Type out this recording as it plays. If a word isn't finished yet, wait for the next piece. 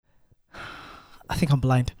I think I'm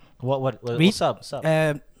blind. What's up? What's up?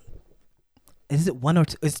 Is it one or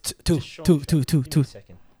two? It's two. Just show me. Give me a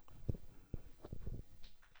second.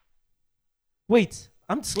 Wait,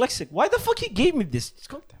 I'm dyslexic. Why the fuck you gave me this?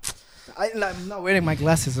 I'm not wearing my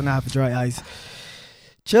glasses and I have dry eyes.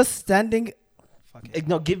 Just standing. Fuck it.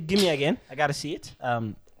 No, give me again. I gotta see it.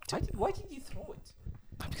 Why did you throw it?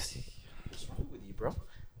 What's wrong with you, bro?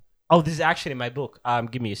 Oh, this is actually my book.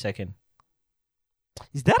 Give me a second.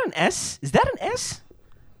 Is that an S?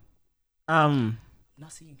 Not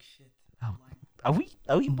seeing shit. Oh. Are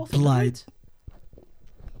we both blind?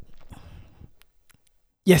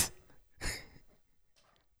 Yes.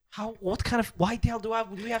 How? What kind of? Why the hell do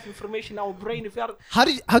we have information in our brain if we are?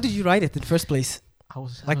 How did you write it in the first place?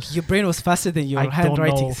 Your brain was faster than your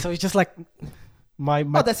handwriting, so it's just like my.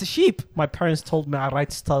 Oh, that's a sheep. My parents told me I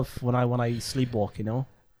write stuff when I sleepwalk, you know,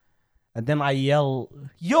 and then I yell,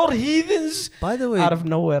 "You're heathens!" By the way, out of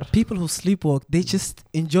nowhere. People who sleepwalk, they just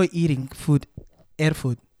enjoy eating food, air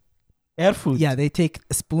food. Air food. Yeah, they take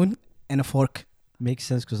a spoon and a fork. Makes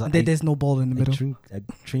sense because there's no bowl in the middle. I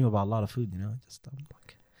dream about a lot of food, you know. Just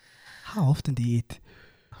like, how often do you eat?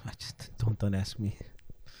 I just don't ask me.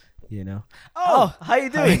 You know. Oh, how you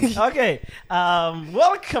doing? Okay.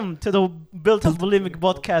 Welcome to the Built of Bulimic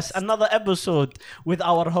podcast. Another episode with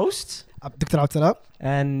our host Dr. Abdullah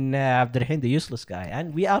and Abdurrahim, the useless guy,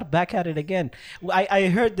 and we are back at it again. I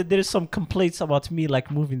heard that there's some complaints about me like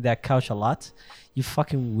moving that couch a lot. You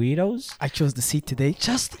fucking weirdos. I chose the seat today.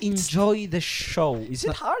 Just enjoy the show. Is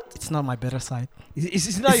it hard? It's not my better side.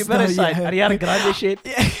 It's not your better side. Ariana Grande shit.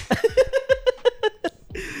 Yeah.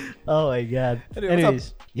 Oh my god.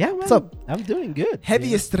 Anyways. Yeah, man. What's up? I'm doing good.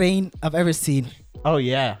 Heaviest rain I've ever seen. Oh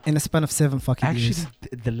yeah. In a span of 7 fucking years.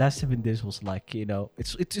 Actually, the last 7 days was like, you know,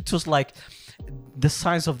 it was like the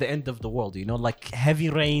signs of the end of the world, you know, like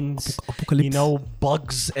heavy rains, Apocalypse. you know,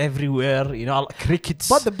 bugs everywhere, you know, crickets.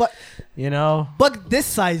 But you know, bug this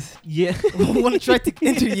size. Yeah. Want to try to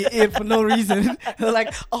enter your ear for no reason. They're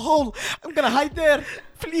like, a hole. I'm gonna hide there.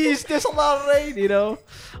 Please, there's a lot of rain, you know.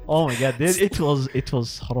 Oh my god, it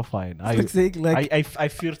was horrifying. I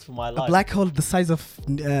feared for my life. A black hole the size of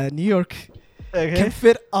New York can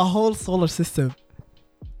fit a whole solar system.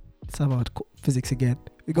 It's about physics again.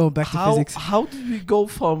 We're going back to physics. How did we go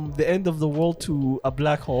from the end of the world to a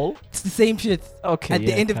black hole? It's the same shit. Okay. At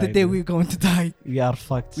the end of the day, we're going to die. We are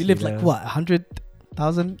fucked. We lived like what,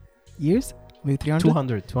 100,000 years? Maybe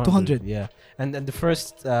 300? 200. Yeah. And the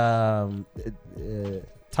first time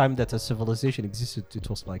that a civilization existed, it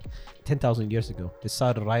was like 10,000 years ago. They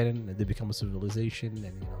started writing and they become a civilization, and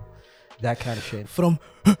you know, that kind of shit. From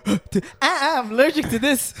to I'm allergic to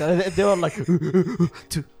this. They were like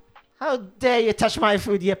to, how dare you touch my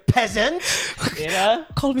food, you peasant? You know?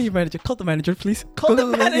 Call me your manager. Call the manager, please. Call the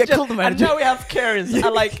manager. Yeah, call the manager. And now we have Karens. I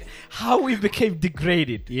like how we became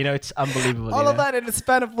degraded. You know, it's unbelievable. All of that in the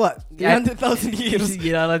span of what? 300,000 years.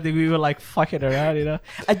 You know, like we were like fucking around, you know.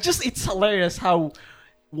 And just, it's hilarious how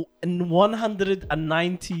in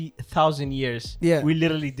 190,000 years, we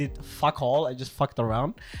literally did fuck all. I just fucked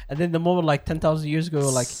around. And then the moment like 10,000 years ago, we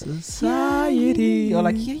were like, society. You're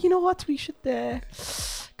like, yeah, you know what? We should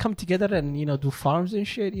come together and, you know, do farms and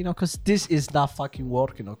shit, you know, because this is not fucking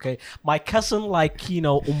working, okay? My cousin, like, you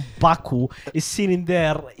know, Umbaku is sitting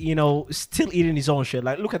there, you know, still eating his own shit.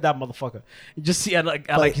 Like, look at that motherfucker. You just see,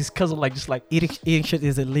 like his cousin, like, just like eating shit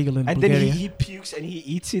is illegal in Bulgaria. And then he pukes and he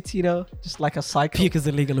eats it, you know, just like a psycho. Puke is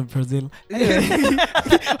illegal in Brazil.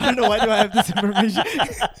 I don't know, why do I have this information?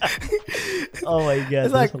 Oh my god,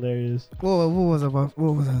 that's like, hilarious. What was about?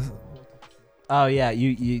 What was that? Oh yeah,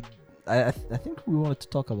 I think we wanted to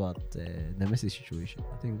talk about the Messi situation.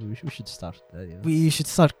 I think we should start. We should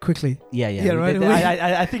start quickly. Yeah, right away.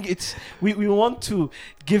 I think it's we want to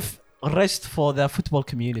give rest for the football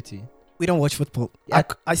community. We don't watch football.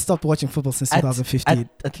 I stopped watching football since 2015.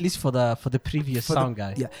 At least for the previous sound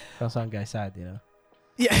guy. Yeah, sound guy side, you know.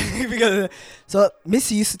 Yeah, because so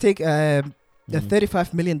Messi used to take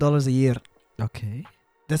 $35 million a year. Okay,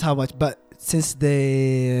 that's how much. But since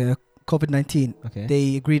the COVID-19,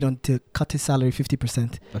 they agreed on to cut his salary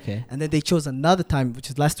 50%. Okay. And then they chose another time, which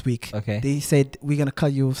is last week. Okay. They said, we're going to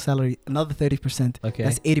cut your salary another 30%. Okay.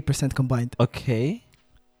 That's 80% combined. Okay.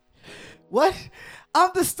 What?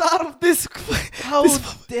 I'm the star of this. How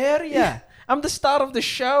dare you? Yeah. I'm the star of the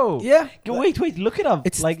show. Yeah. Wait, look it up.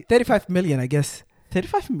 It's like 35 million, I guess.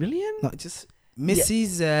 35 million? No, just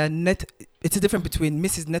Messi's net. It's a difference between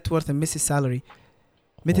Messi's net worth and Messi's salary.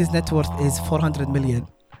 Messi's net worth is 400 million.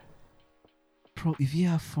 Bro, if you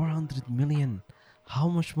have 400 million, how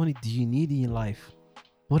much money do you need in your life?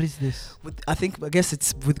 What is this? I guess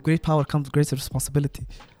it's with great power comes great responsibility.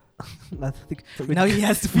 I think Now he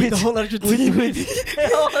has to feed the whole Argentina.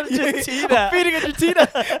 Argentina. Feeding Argentina.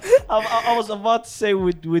 I was about to say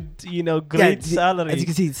with great salary. As you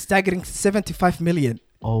can see, staggering 75 million.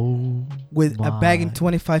 Oh, with a bagging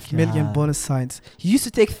 25 million God. bonus signs. He used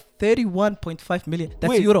to take 31.5 million.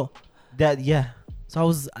 That's Wait. euro. Yeah. So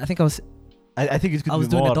I think I think it could I was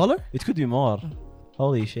be doing more. a dollar. It could be more.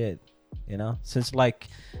 Holy shit. Since like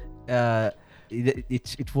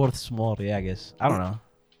it's worth more, yeah, I guess. I don't know.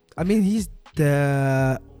 I mean, he's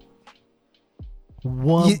the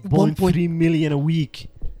 1.3 million a week.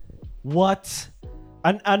 What?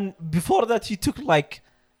 And before that he took like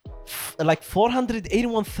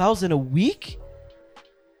 481,000 a week?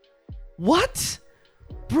 What?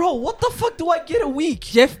 Bro, what the fuck do I get a week?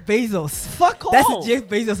 Jeff Bezos. Fuck off. That's Jeff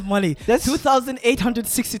Bezos money. That's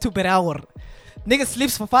 2,862 per hour. Nigga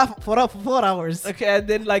sleeps for 4 hours. okay, and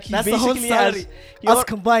then like he That's the whole basically salary. has Us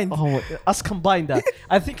combined. us combined that.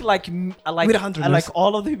 I think like With 100 like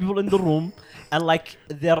all of the people in the room and like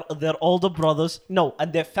their older brothers,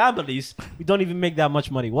 and their families, we don't even make that much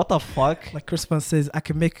money. What the fuck? Like Chris Brown says, I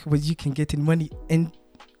can make what you can get in money in,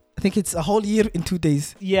 I think it's a whole year in 2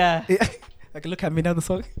 days. Yeah. Like, look at me now, the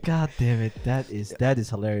song. God damn it, that is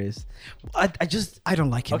hilarious. I don't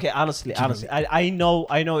like him. Okay, honestly, I know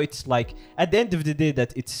it's like at the end of the day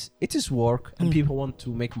that it is work and people want to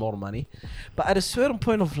make more money, but at a certain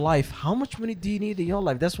point of life, how much money do you need in your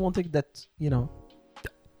life? That's one thing that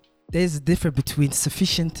There's a difference between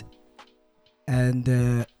sufficient and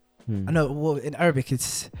I know, well, in Arabic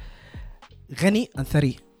it's غني and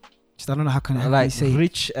ثري. Just I don't know how can I like say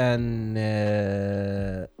rich and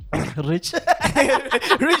rich.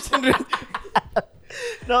 rich and rich.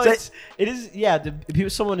 No, So it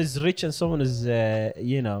is someone is rich and someone is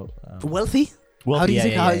wealthy. wealthy. How do you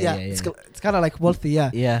yeah, think? yeah, It's kind of like wealthy. Yeah.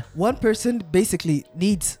 yeah. One person basically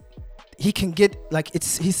needs. He can get like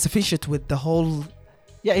he's sufficient with the whole.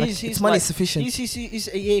 Yeah, Like, he's money like, sufficient.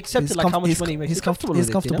 He accepted like how much money he makes. He's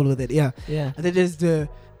comfortable with it. Yeah. Yeah. And then there's the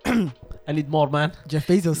I need more, man. Jeff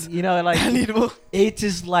Bezos. Like I need more. it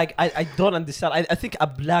is like I don't understand. I think a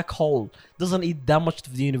black hole doesn't eat that much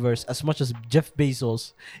of the universe as much as Jeff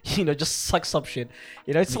Bezos. Just sucks up shit.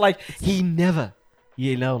 It's like he never.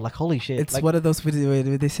 Like holy shit. It's like, one of those videos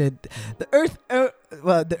where they said the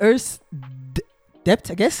Earth's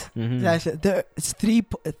depth, I guess. Mhm. Yeah, it's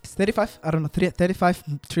 35. I don't know,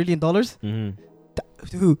 $35 trillion.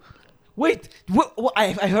 Who? Wait,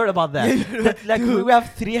 I heard about that. Like we have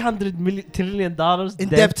 $300 trillion In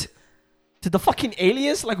debt. to the fucking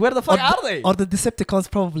aliens. Like where the fuck are they? Or the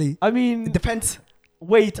Decepticons, probably. I mean, It depends.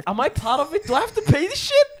 wait, am I part of it? Do I have to pay this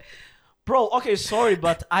shit? Bro, okay, sorry,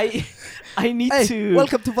 but I need to.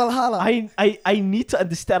 Welcome to Valhalla. I need to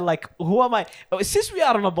understand, like, who am I? Since we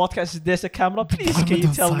are on a podcast, there's a camera. Please, can you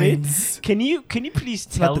tell me? Can you please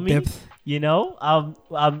tell me? Depth.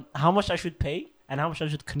 How much I should pay and how much I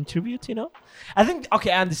should contribute? I think I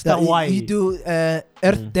understand why you do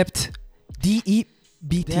Earth depth,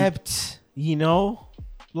 DEBT. debt.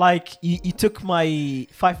 Like you took my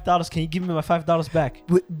 $5. Can you give me my $5 back?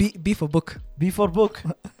 B for book. B for book.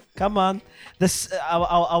 Come on, this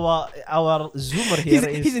our Zoomer here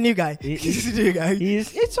He's a new guy. He's a new guy.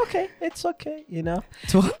 It's okay.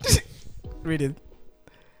 So read it.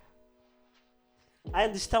 I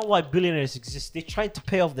understand why billionaires exist. They're trying to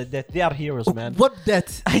pay off the debt. They are heroes, man. What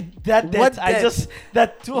debt? That debt.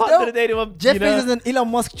 That 281. Jeff Bezos and Elon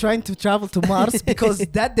Musk trying to travel to Mars because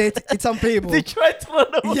that debt, it's unpayable. They tried to run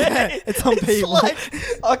away. Yeah, it's unpayable. It's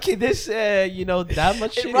like, okay, this that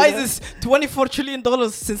much shit. It rises $24 trillion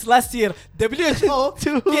since last year. WHO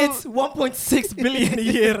gets 1.6 billion a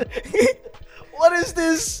year. What is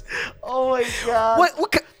this? Oh my god.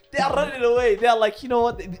 What they are running away. They are like,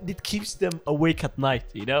 what? It keeps them awake at night,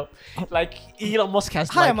 Like Elon Musk has.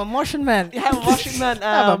 Hi, I'm a Martian man. Yeah, I'm a Martian man.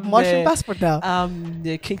 I have a Martian passport now. Can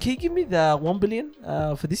you give me the 1 billion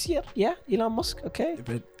for this year? Yeah, Elon Musk. Okay,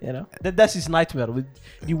 that's his nightmare.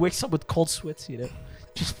 He wakes up with cold sweats,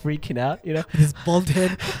 just freaking out, With his bald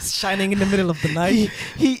head shining in the middle of the night.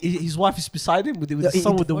 His wife is beside him with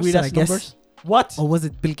some with the divorced weird her, ass I guess. numbers. What? Or was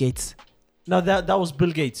it Bill Gates? No, that was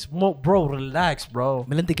Bill Gates. Bro, relax, bro.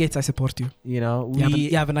 Melinda Gates, I support you. We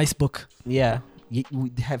have a nice book. yeah.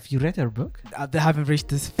 Have you read her book? They haven't reached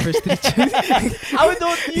this first three. How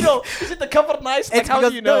don't is it the cover nice? Like It's how do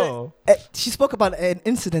because you know? She spoke about an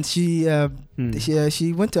incident. She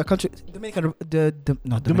went to a country, Dominican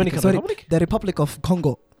sorry, Republic? the Republic of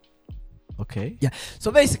Congo. Okay. Yeah.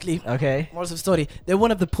 So basically, Okay. moral of the story, they're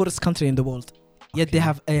one of the poorest country in the world. Yet they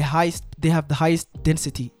have the highest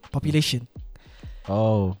density population.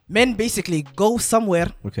 Oh. Men basically go somewhere,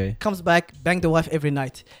 Okay. comes back, bang the wife every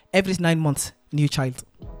night. Every 9 months, new child.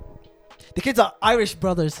 The kids are Irish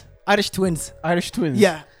brothers, Irish twins. Irish twins.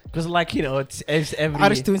 Yeah, Because like it's every.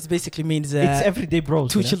 Irish twins basically means It's everyday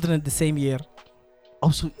bros. two children in the same year.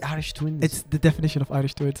 Also Irish twins. It's the definition of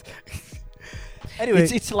Irish twins. Anyway,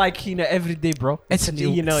 it's like everyday bro. It's a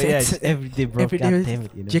new. It's everyday bro. everyday God damn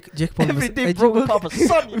it, Jake Paul. Everyday bro with Papa's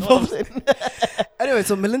son. You know what I'm saying? Anyway,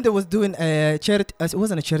 so Melinda was doing a charity. It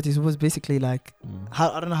wasn't a charity. It was basically like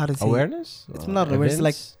I don't know how to say Awareness. It's not awareness.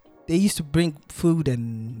 Like they used to bring food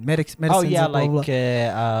and medicines. Oh yeah, and blah,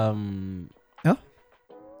 blah, blah.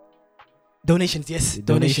 Donations. Yes,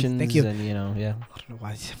 donations. Thank you. And yeah. I don't know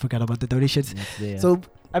why I forgot about the donations. Yeah. So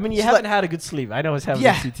I mean, you haven't had a good sleep. I know it's having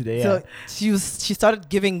sleep today. Yeah. So she started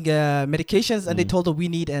giving medications, and they told her we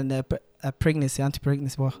need a pregnancy,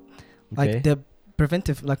 anti-pregnancy, like the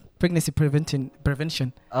preventive, like pregnancy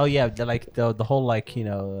prevention. Oh yeah, the whole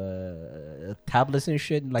tablets and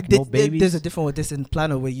shit, like no babies. There's a different with this in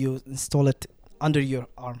Plano where you install it under your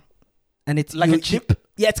arm, and it's like a chip.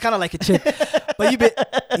 Yeah, it's kind of like a chip, but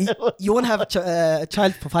you won't have a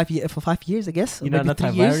child for 5 years. For 5 years, I guess. Not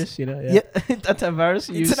antivirus. Yeah. Antivirus.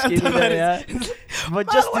 It's an antivirus.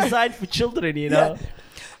 But just designed for children. Yeah.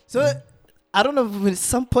 So I don't know. At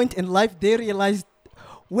some point in life, they realized,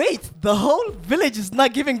 wait, the whole village is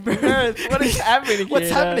not giving birth. What is happening?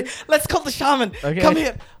 What's happening? Let's call the shaman. Okay. Come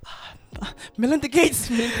here. Melinda Gates,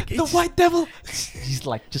 the white devil. He's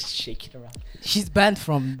like just shaking around. She's banned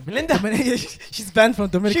from Melinda. She's banned from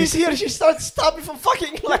Dominican. She's here. She starts stopping from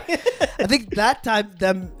fucking. I think that time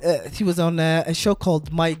he was on a show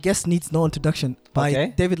called My Guest Needs No Introduction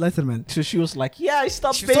by David Letterman. So she was like, "Yeah, I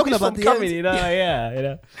stopped she was talking about from coming."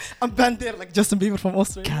 I'm banned there, like Justin Bieber from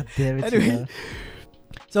Australia. God damn it. Anyway,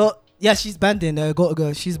 so yeah, she's banned in.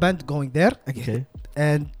 She's banned going there. Okay.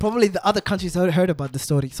 And probably the other countries heard about the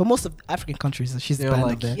story. So most of the African countries, she's banned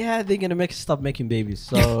like, there. Yeah, they're gonna stop making babies.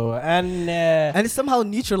 So and it somehow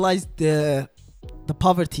neutralized the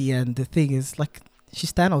poverty, and the thing is like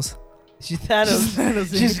she's Thanos. She's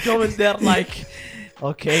Thanos. She's going there like.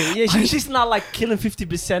 Okay, yeah, she's not like killing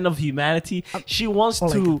 50% of humanity. She wants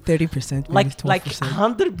to 30%, like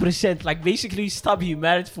 100%, like basically stop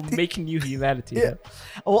humanity from making new humanity. Yeah.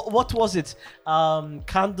 What was it?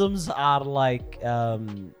 Condoms are like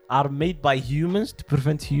are made by humans to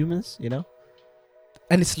prevent humans, and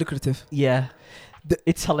it's lucrative. Yeah.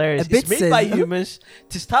 It's hilarious. It's made by humans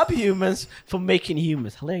to stop humans from making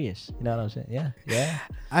humans. Hilarious. You know what I'm saying? Yeah.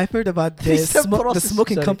 I've heard about the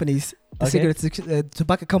smoking companies, the cigarettes,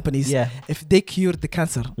 tobacco companies. Yeah. If they cure the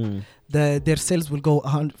cancer, their sales will go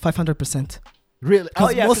 500%. Really?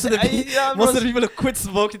 Most of the people who quit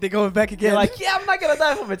smoking, they're going back again. They're like, yeah, I'm not gonna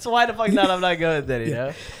die from it. So why the fuck not? I'm not going there. You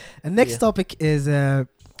know. And next topic is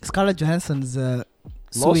Scarlett Johansson's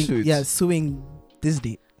lawsuit. Suing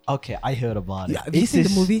Disney. Okay, I heard about it. Have you seen the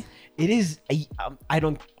movie? It is. I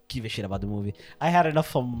don't give a shit about the movie. I had enough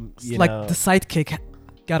from the sidekick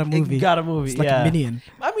got a movie. It's like a minion.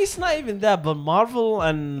 I mean, it's not even that, but Marvel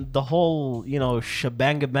and the whole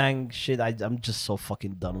shebang shit. I'm just so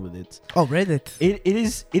fucking done with it. Oh, Reddit.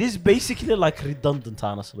 It is basically like redundant,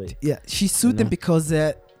 honestly. Yeah, she sued them because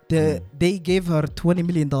they gave her $20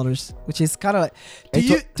 million, which is kind of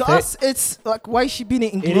to us. It's like, why is she being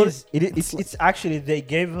included? It's actually they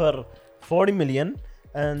gave her 40 million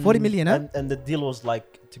and 40 million, and the deal was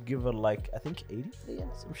like to give her like I think 80 million,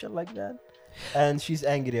 some shit like that. And she's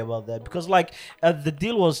angry about that because the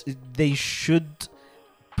deal was they should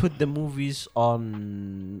put the movies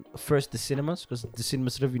on first the cinemas because the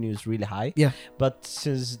cinemas revenue is really high. Yeah. But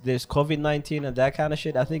since there's COVID-19 and that kind of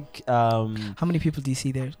shit, I think how many people do you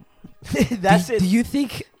see there? That's it. Do you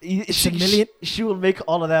think it's a million? She will make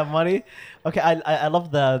all of that money. Okay, I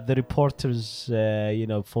love the reporter's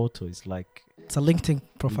photo. It's like it's a LinkedIn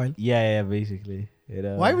profile. Yeah, basically.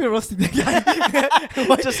 Why are we roasting the guy?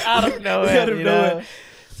 Just out of nowhere.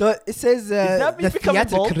 So it says the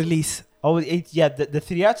theatrical release. Oh, the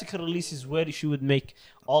theatrical release is where she would make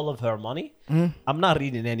all of her money. I'm not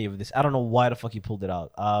reading any of this. I don't know why the fuck you pulled it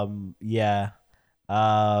out.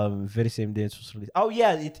 Very same day it was released. Oh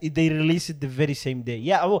yeah, they released it the very same day.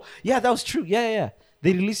 Yeah, that was true. Yeah.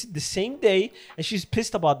 They released it the same day, and she's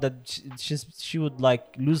pissed about that. She would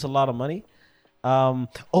like lose a lot of money.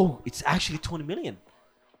 It's actually 20 million.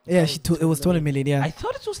 Yeah, it was 20 million. Yeah, I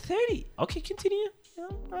thought it was 30. Okay, continue.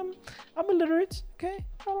 I'm illiterate. Okay,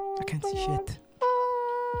 I can't see shit.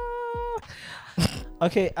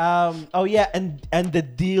 Okay. And the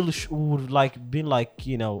deal would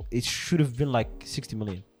it should have been like 60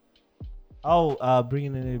 million.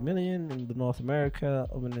 Bringing in $1 million in the North America.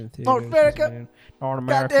 North America.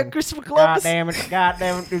 Goddamn Christopher Columbus. God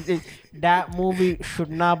damn it. That movie should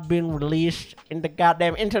not have been released in the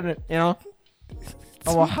goddamn internet,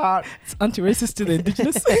 our heart. It's anti-racist to the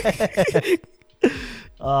indigenous.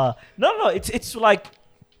 No, it's like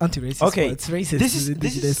Anti-racist. okay. Well, it's racist.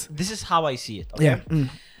 This is how I see it. Okay? Yeah.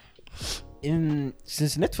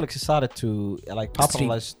 Since Netflix started to like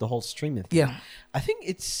popularize the whole streaming thing, Yeah. I think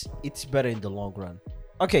it's better in the long run.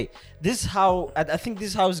 Okay, this is how I think this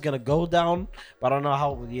is how it's gonna go down, but I don't know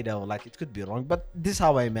how, like it could be wrong, but this is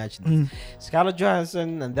how I imagine it. Scarlett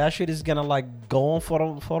Johansson and that shit is gonna like go on for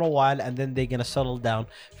a while, and then they're gonna settle down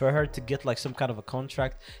for her to get like some kind of a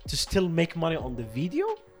contract to still make money on the video,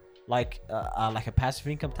 like a passive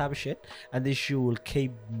income type of shit, and then she will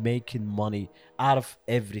keep making money out of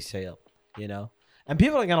every sale, and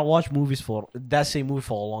people are gonna watch movies for that same movie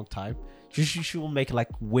for a long time. She will make like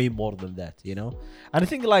way more than that, and I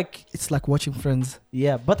think like It's like watching Friends.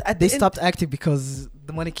 yeah, but They stopped acting because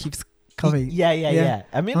the money keeps coming. Yeah.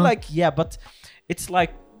 I mean, but it's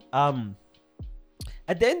like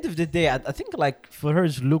at the end of the day, I think like for her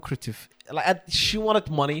it's lucrative. Like she wanted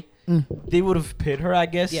money, they would have paid her, I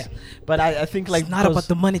guess. Yeah. But I think like It's not about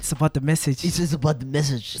the money. It's about the message. it's just about the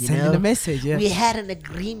message. Sending a message. Yeah. We had an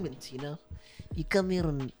agreement, You come here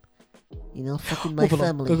and, fucking my Hold on.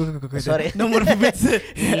 family. Go. Sorry. No more bits.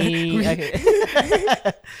 Okay.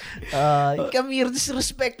 You come here,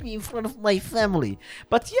 disrespect me in front of my family.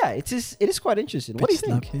 But yeah, it is quite interesting. What do you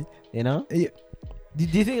think? Yeah. Do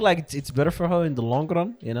you think like it's better for her in the long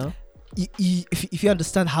run? If you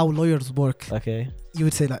understand how lawyers work, Okay. you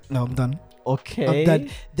would say like, no, I'm done. Okay. I'm done.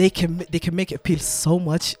 They can make appeal so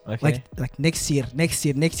much. Okay. Like next year.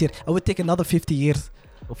 I would take another 50 years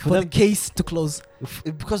For for the them, case to close.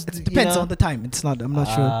 because It depends on the time. It's not. I'm not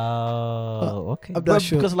sure. Oh, okay. I'm not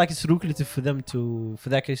sure. Because like it's lucrative for them for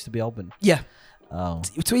that case to be open. Yeah. Oh.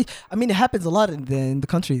 I mean, it happens a lot in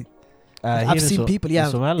the country. Here I've in seen people. Yeah.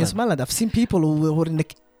 in Somaliland. In Somaliland, I've seen people who were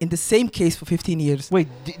in the same case for 15 years. Wait,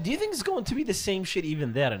 do you think it's going to be the same shit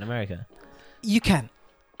even there in America? You can.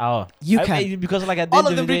 Oh, You can. because like at the All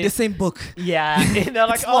end of them the read day, the same book. yeah,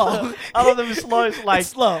 like slow. all of them is slow. It's like It's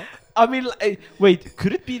slow. I mean, wait,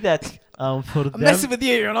 could it be that for I'm them, messing with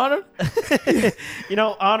you, Your Honor.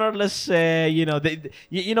 honorless, they,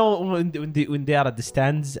 when they are at the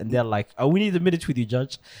stands and they're like, oh, we need a minute with you,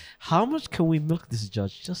 judge. How much can we milk this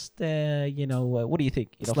judge? Just, what do you think?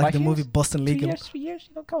 It's like the movie Boston 3 Legal. years, 3 years.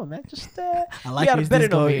 Come on, man. Just, I like we are where's better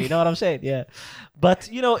this over going. here. You know what I'm saying? Yeah. But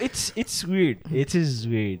it's weird. It is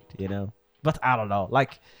weird. But I don't know.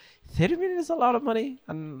 Like, 30 million is a lot of money,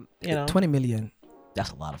 and 20 million.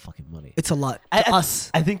 that's a lot of fucking money. It's a lot. To us.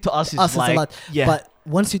 I think to us, It's like, a lot. Yeah. But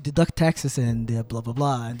once you deduct taxes and blah, blah,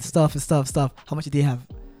 blah, and stuff, how much do you have?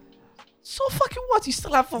 So fucking what? You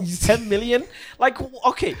still have 10 million? Like,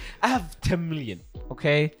 okay, I have 10 million.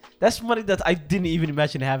 Okay, that's money that I didn't even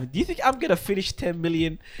imagine having. Do you think I'm gonna finish 10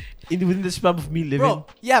 million within the span of me living? Bro,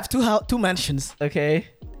 you have two mansions, Okay,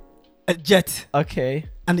 a jet, okay.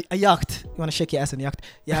 and a yacht. You want to shake your ass on a yacht?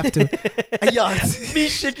 You have to. A yacht. Me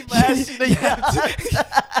shaking my ass in the yacht.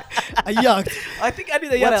 A yacht. I think I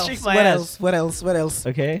need a What yacht to else? shake my What ass. else? What else? What else?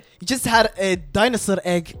 Okay. You just had a dinosaur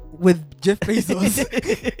egg with Jeff Bezos.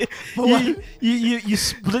 For what? you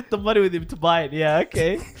split the money with him to buy it. Yeah.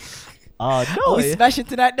 Okay. No. Oh, we smash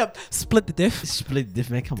into that. No, split the diff. Split diff,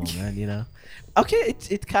 man. Come on, man. Okay,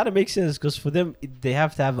 it kind of makes sense because for them they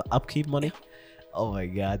have to have upkeep money. Oh my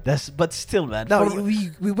god, but still, man. No,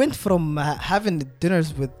 we went from having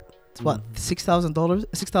dinners with what $6,000,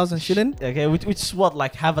 6,000 shilling, Okay, which is what,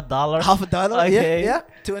 like $50? $50. Okay. Yeah.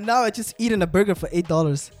 To now, I just eating a burger for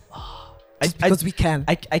 $8. Because we can.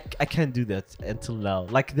 I can't do that until now.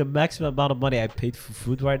 Like the maximum amount of money I paid for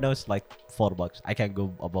food right now is like $4. I can't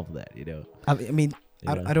go above that. I mean,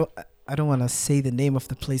 Yeah. I don't want to say the name of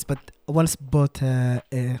the place, but I once bought a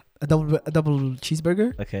double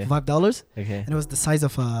cheeseburger Okay. for $5, Okay. and it was the size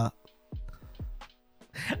of a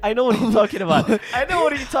I know what you're talking about. I know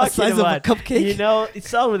what you're talking size about. of a cupcake. It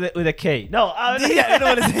started with a K. No, Yeah, I know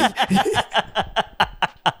what it is.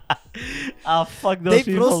 fuck those They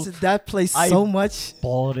people. roasted that place so much.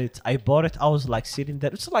 I bought it. I was like sitting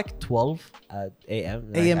there. It's like 12 a.m.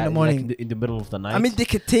 A.M. in the morning. Like in the middle of the night. I mean, they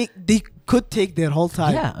could take their whole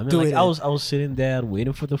time. Yeah, I mean, doing like, it. I was sitting there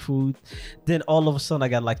waiting for the food. Then all of a sudden, I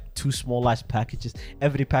got like 2 small ass packages.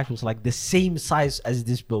 Every pack was like the same size as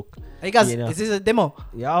this book. Hey guys, you know. this is a demo.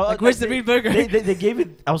 Yeah, Like, where's the real burger? They gave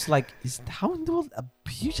it. I was like, how in the world a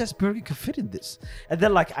huge ass burger could fit in this? And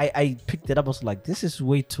then like I picked it up. I was like, this is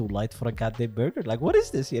way too light for a goddamn goddamn burger. Like, what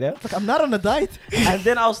is this, you know? Like, I'm not on a diet. And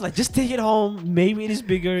then I was like, just take it home. Maybe it is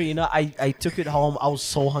bigger, you know. I took it home. I was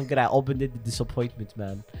so hungry. I opened it. The disappointment,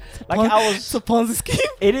 man. Like, It's a Ponzi scheme.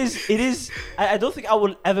 It is. I don't think I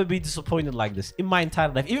will ever be disappointed like this in my entire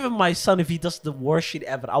life. Even my son, if he does the worst shit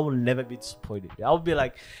ever, I will never be disappointed. I will be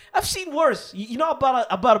like, I've seen worse. You know,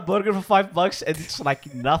 I bought a burger for $5 and it's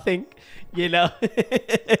like nothing, you know.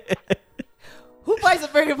 Who buys a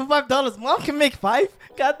burger for $5? Mom can make 5.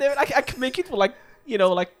 God damn it, I can make it for like, you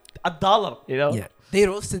know, like $1, you know. Yeah, they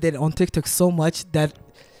roasted it on TikTok so much that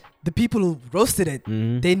the people who roasted it,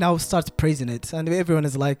 they now start praising it, and everyone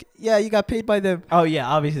is like, "Yeah, you got paid by them." Oh yeah,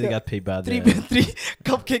 obviously they got paid by them. Three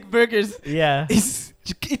cupcake burgers. Yeah, it's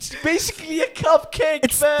basically a cupcake.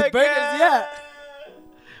 It's the burgers, yeah.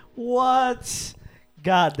 What?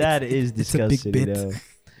 God, that is disgusting. It's a big bit. You know?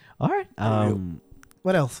 All right.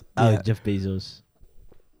 What else? Jeff Bezos.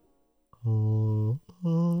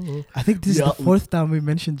 I think this is the 4th time we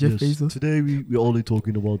mentioned Jeff Bezos. Today we're only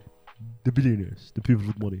talking about the billionaires, the people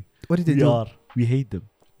with money. What did they do? We hate them.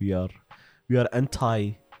 We are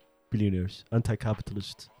anti-billionaires,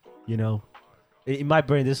 anti-capitalist. You know, in my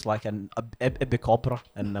brain, this is like an epic opera,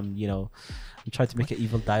 and I'm trying to make an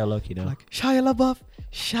evil dialogue. You know, like Shia LaBeouf,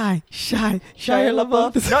 Shia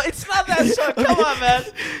LaBeouf. No, it's not that song. Come on, man.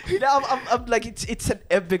 You know, I'm like it's an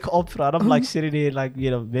epic opera, and I'm like sitting here, like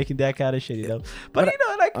making that kind of shit. You know, but you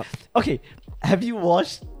know, like okay, have you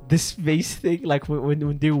watched the space thing? Like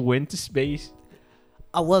when they went to space.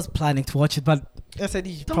 I was planning to watch it, but I said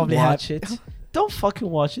you Don't probably watch it. Don't fucking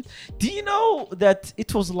watch it. Do you know that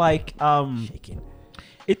it was like shaking.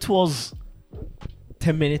 It was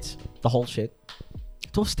 10 minutes, the whole shit.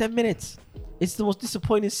 It was 10 minutes. It's the most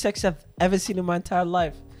disappointing sex I've ever seen in my entire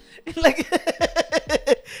life. Like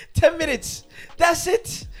 10 minutes. That's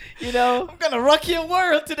it. You know, I'm gonna rock your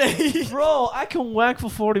world today. bro, I can wank for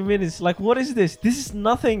 40 minutes. Like, what is this? This is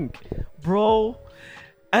nothing, bro.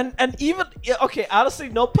 And even okay, honestly,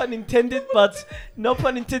 no pun intended, but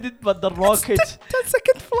the rocket.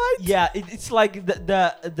 10-second flight. Yeah, it's like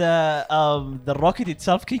the rocket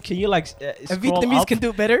itself. Can you like A Vietnamese can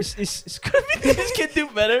do better. Vietnamese can do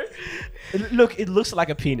better. Look, it looks like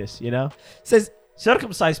a penis. You know, Says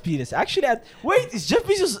circumcised penis. Actually, wait, is Jeff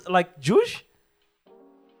Bezos like Jewish?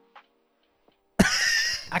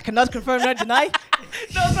 I cannot confirm nor deny.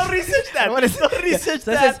 No, research that. What is no, research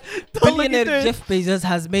So that. says, Don't look billionaire into it. Jeff Bezos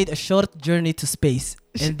has made a short journey to space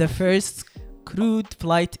in the first crewed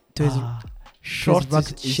flight to his. Short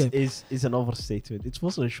rocket ship. is an overstatement. It's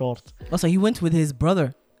mostly short. Also, he went with his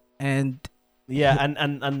brother and Yeah, and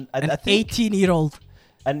an I think 18-year-old.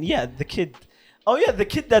 and yeah, the kid. Oh yeah, the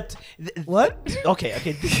kid that. What? Okay.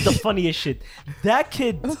 This is the funniest shit. That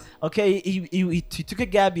kid. Okay, he took a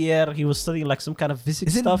gap year. He was studying like some kind of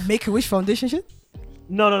physics Is it stuff. Make-A-Wish Foundation shit?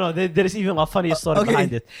 No. There is even a funnier story Okay.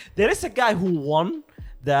 behind it. There is a guy who won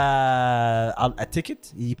a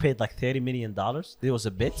ticket. He paid like $30 million. There was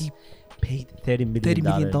a bet. He paid $30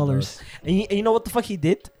 million. And you know what the fuck he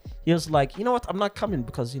did? He was like, you know what? I'm not coming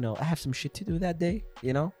because I have some shit to do that day.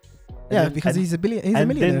 You know. And Yeah, then- because and- he's a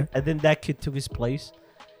millionaire. and then that kid took his place.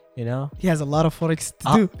 You know. He has a lot of forex to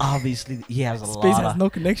do. Obviously, he has a Space lot has of no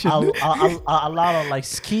connection. a lot of like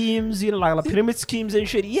schemes, like pyramid schemes and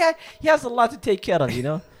shit. Yeah, he has a lot to take care of.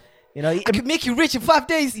 I can make you rich in 5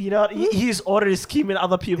 days. He's already scheming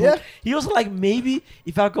other people. Yeah. He was like, maybe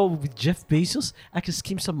if I go with Jeff Bezos, I can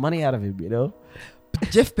scheme some money out of him.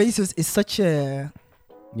 Jeff Bezos is such a.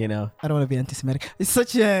 I I don't want to be anti-Semitic. It's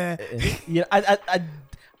such a.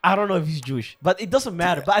 I don't know if he's Jewish, but it doesn't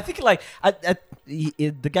matter. But I think like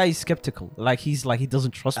the guy is skeptical. Like he's like he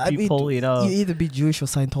doesn't trust people. You either be Jewish or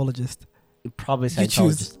Scientologist. Probably You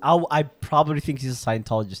choose. Scientologist. I probably think he's a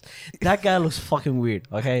Scientologist. That guy looks fucking weird.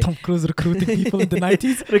 Okay, Tom Cruise recruiting people in the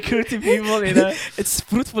 90s. recruiting people. It's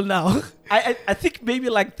fruitful now. I think maybe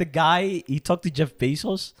like the guy he talked to Jeff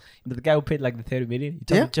Bezos, the guy who paid like the $30 million. He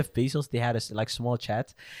talked to Jeff Bezos. They had a like small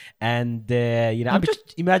chat, and I'm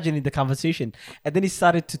just imagining the conversation. And then he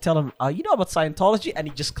started to tell him, you know about Scientology, and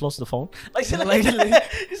he just closed the phone. Like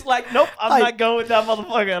he's like, nope, I'm not going with that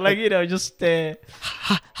motherfucker. Like just.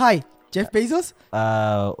 Hi, Jeff Bezos.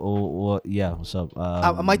 Yeah. What's up?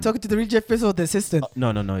 Am I talking to the real Jeff Bezos or the assistant?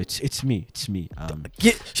 No. It's me.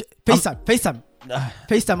 FaceTime.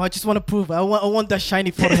 FaceTime. I just want to prove. I want that shiny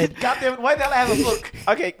forehead. God damn it! Why don't I have a book?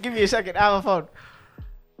 Okay, give me a second. I have a phone.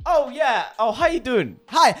 Oh yeah. Oh, how you doing?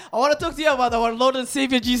 Hi, I want to talk to you about our Lord and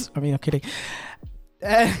Savior Jesus. I mean, I'm kidding.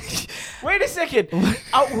 Wait a second.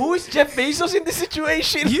 Who is Jeff Bezos in this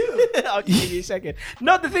situation? You. I'll give you a second.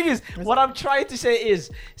 No, the thing is, what I'm trying to say is,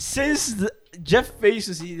 since Jeff Bezos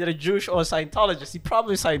is either a Jewish or a Scientologist, he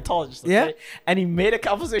probably a Scientologist, okay? Yeah. And he made a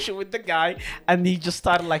conversation with the guy, and he just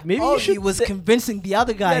started like, maybe Oh, you should. he was convincing the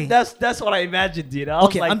other guy. Yeah, that's what I imagined, you know? I was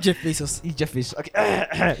Okay, like, I'm Jeff Bezos. He's Jeff Bezos.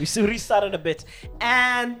 Okay, we still restarted a bit.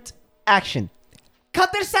 And action.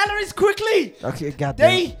 Cut their salaries quickly. Okay, goddamn.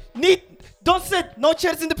 They need. Don't sit. No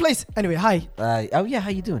chairs in the place. Anyway, hi. Oh yeah, how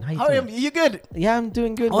you doing? How are you? You good? Yeah, I'm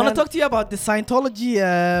doing good. I want to man. talk to you about the Scientology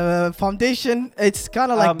foundation. It's kind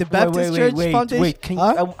of like the Baptist Church foundation. Wait, can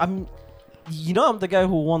you, I'm the guy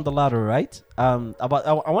who won the lottery, right? I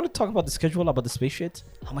want to talk about the schedule, about the space shit.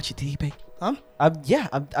 How much did he pay? Huh? Yeah,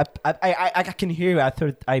 I can hear you.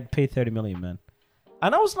 I paid 30 million, man.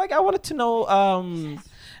 And I was like, I wanted to know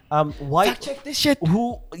why. Fact check this shit.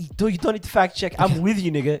 You don't need to fact check. I'm with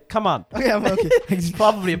you, nigga. Come on. Okay, I'm okay. He's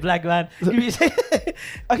probably a black man.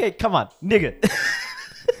 Okay, come on, nigga.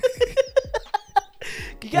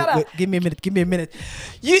 You gotta Wait, give me a minute. Give me a minute.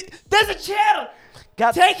 There's a chair.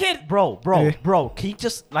 God, Take it, bro. Okay. Can you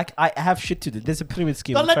just like I have shit to do? There's a pyramid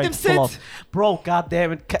scheme. Don't I'm let trying them to pull sit. off. Bro. God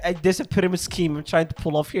damn it! There's a pyramid scheme I'm trying to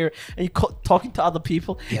pull off here, and you talking to other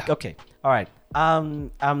people. Yeah. Okay. All right.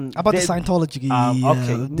 About the Scientology,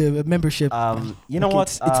 okay. the membership. You know what?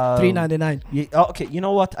 It's $3.99. Yeah, okay. You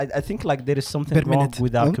know what? I think like there is something Per wrong minute.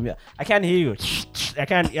 with our Huh? community. I can't hear you. I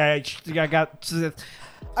can't. I got.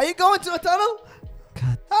 Are you going to a tunnel?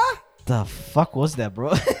 God, the fuck was that,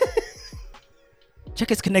 bro? Check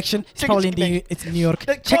his connection. It's Check probably his it's New York.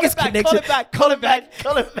 Call Check it his back, connection. Call it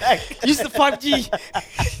back. Use the 5G.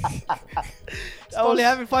 It's probably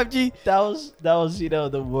having 5G. That was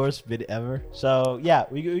the worst bit ever. So yeah,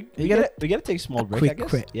 we gotta take a small break. I guess.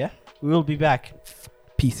 Quick. Yeah, we will be back.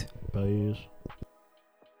 Peace. Bye.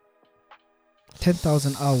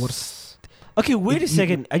 10,000 hours. Okay, wait a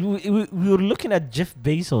second. We were looking at Jeff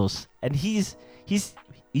Bezos, and is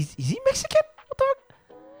he Mexican? What the fuck?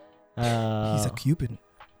 He's a Cuban.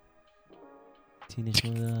 Teenage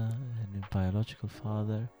mother and a biological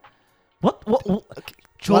father. What?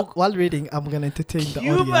 While reading, I'm gonna entertain the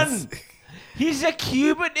Cuban. audience. He's a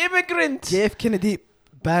Cuban immigrant. JF Kennedy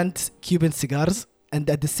banned Cuban cigars, and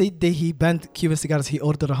at the same day he banned Cuban cigars, he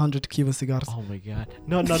ordered 100 Cuban cigars. Oh my god.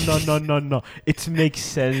 No. It makes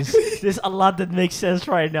sense. There's a lot that makes sense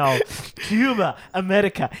right now. Cuba,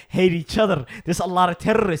 America hate each other. There's a lot of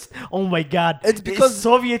terrorists. Oh my god. It's because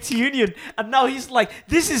Soviet Union. And now he's like,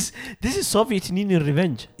 this is Soviet Union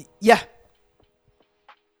revenge. Yeah.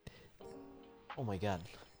 Oh my god.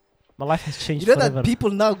 My life has changed You know forever. that people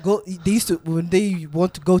now they used to, when they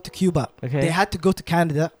want to go to Cuba, Okay. they had to go to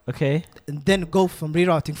Canada Okay. and then go from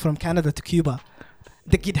rerouting from Canada to Cuba.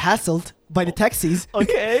 They get hassled by the taxis.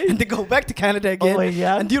 Okay. And they go back to Canada again. Oh my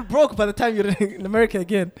god. And you're broke by the time you're in America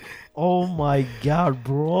again. Oh my god,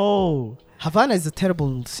 bro. Havana is a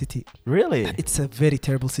terrible city. Really? It's a very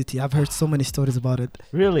terrible city. I've heard so many stories about it.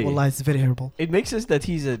 Really? Wallah, it's very horrible. It makes sense that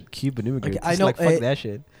he's a Cuban immigrant. Okay, I It's know, like, fuck that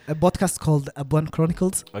shit. A podcast called Abuan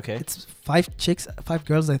Chronicles. Okay. It's 5 chicks, 5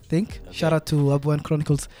 girls, I think. Okay. Shout out to Abuan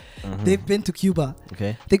Chronicles. Mhm. They've been to Cuba.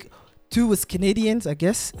 Okay. I think 2 was Canadians, I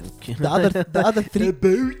guess. The other 3. A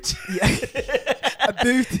boot. Yeah. A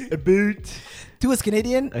boot. A boot. 2 was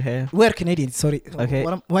Canadian. Okay. We're Canadians, sorry. Okay.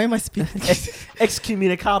 Why am I speaking?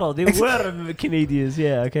 Excommunicado. They were Canadians.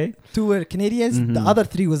 Yeah. Okay. 2 were Canadians. Mhm. The other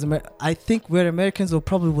 3 was I think we're Americans, or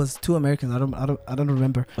probably was 2 Americans. I don't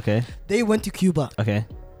remember. Okay. They went to Cuba. Okay.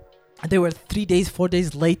 And they were 3 days, 4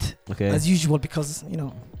 days late, Okay. as usual, because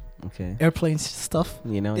Okay. airplanes stuff.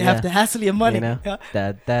 You know. They have to hassle your money. You know. Yeah.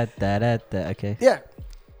 That. Okay. Yeah.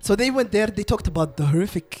 So they went there. They talked about the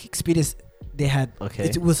horrific experience they had. Okay.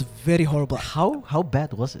 It was very horrible. How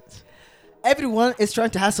bad was it? Everyone is trying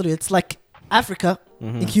to hassle you. It's like Africa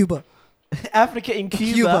in Mhm. Cuba. Africa in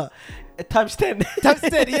Cuba. Times 10. Times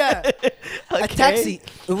 10, yeah. A Okay. taxi.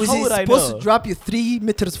 It was How would I supposed know? to drop you 3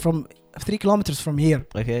 kilometers from here.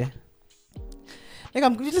 Okay. Like,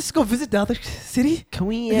 let's go visit the other city. Can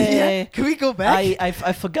we? Yeah. Can we go back?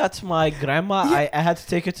 I forgot my grandma. Yeah. I had to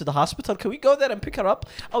take her to the hospital. Can we go there and pick her up?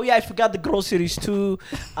 Oh yeah, I forgot the groceries too.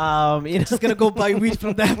 Just gonna go buy weed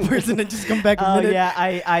from that person and just come back a Oh minute. yeah,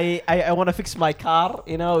 I want to fix my car.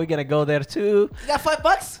 We're gonna go there too. You got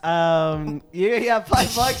 $5? Yeah,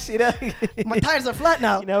 $5. My tires are flat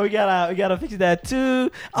now. we gotta fix that too.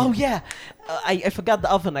 Oh yeah, I forgot the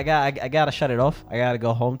oven. I gotta shut it off. I gotta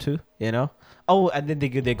go home too. oh, and then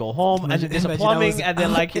they go home, and then there's a Imagine I plumbing, was- and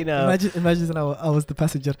then like, you know. imagine I was the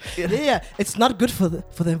passenger. Yeah, it's not good for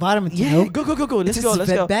the environment. Yeah, you know? go. Let's It's go. just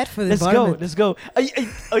Let's go. bad for the Let's environment. Let's go.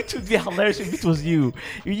 It would be hilarious if it was you.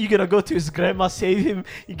 You're gonna go to his grandma, save him.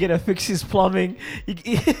 You're gonna fix his plumbing.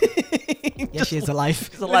 Yeah, she is alive.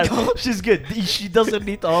 She's alive. She's good. She doesn't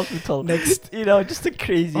need the hospital. Next. You know, just a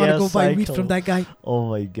crazy. I want to go ass buy weed cycle. from that guy. Oh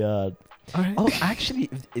my god. All right. Oh, actually,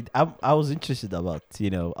 I was interested about, you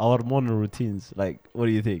know, our morning routines. Like, what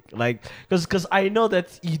do you think? Like, because I know that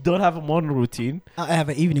you don't have a morning routine. I have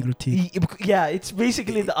an evening routine. Yeah, it's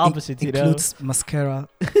basically the opposite, you know. Includes mascara,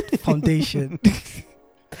 foundation.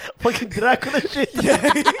 Fucking Dracula shit.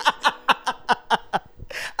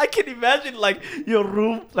 I can imagine like your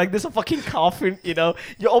room, like there's a fucking coffin, you know.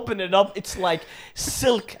 You open it up, it's like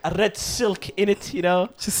silk, a red silk in it, you know.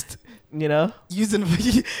 Just You know,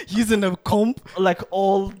 using a comb. like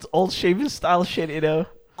old shaven style shit, you know.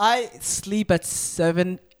 I sleep at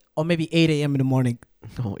 7 or maybe 8 a.m. in the morning.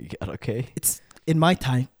 Oh my god. Okay. It's in my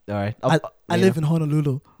time. All right. I live in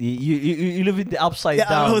Honolulu. You live in the upside Yeah,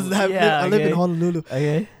 down. I live in Honolulu.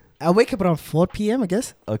 Okay. I wake up around 4 p.m. I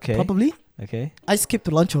guess. Okay. Probably. Okay. I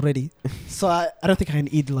skipped lunch already, so I don't think I can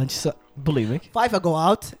eat lunch. So Bulimic. 5 I go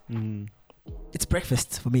out. Mm. It's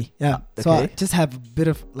breakfast for me. Yeah. So I Okay. just have a bit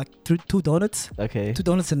of like two donuts. Okay. 2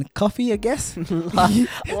 donuts and coffee, I guess.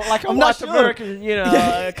 Well, like a I'm not white sure. American, you know,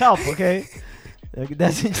 Yeah. cup. Okay. Okay,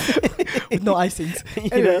 that's it. With no icings.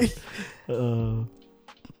 You know?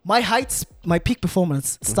 Anyway, my peak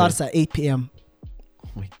performance starts at 8 p.m. Oh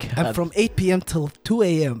my god. And from 8 p.m. till 2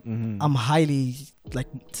 a.m. Mhm. I'm highly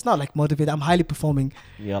it's not like motivated. I'm highly performing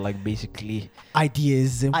Yeah, like basically,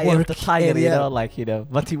 ideas and I work. am the tiger, and you yeah. know, like, you know,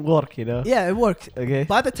 but in work, you know. Yeah, it worked. Okay.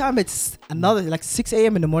 By the time it's another like 6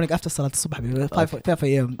 a.m. in the morning after Salat Subh, 5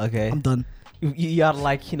 a.m. Okay. I'm done. You are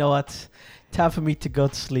like, you know what? Time for me to go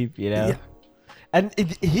to sleep, you know. Yeah. And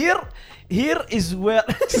here is where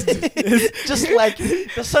just like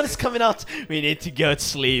the sun is coming out, we need to go to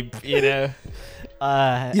sleep, you know.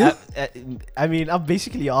 You? I mean, I'm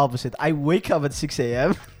basically opposite. I wake up at 6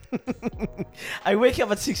 a.m. I wake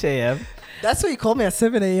up at 6 a.m. That's why you call me at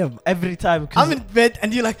 7 a.m. every time. 'Cause I'm in bed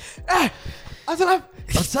and you're like, Abdullah,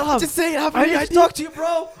 Abdullah, just say it. I have I any need to idea. talk to you,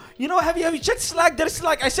 bro. You know, have you checked Slack? There's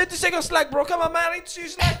Slack. I sent you second Slack, bro. Come on, man. I need to see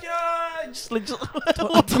Slack. Yeah. Just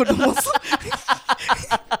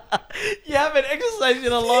you haven't exercised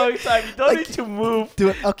in a long time. You don't Like, need to move Do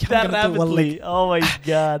it. Okay, that I'm gonna do one leg. rapidly. Oh my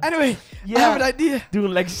god. Anyway, Yeah. I have an idea.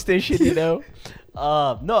 Doing leg extension, you know.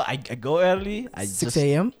 No, I go early. 6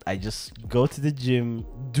 a.m. I just go to the gym,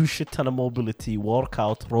 do shit ton of mobility, work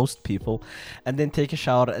out, roast people, and then take a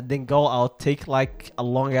shower, and then go out, take like a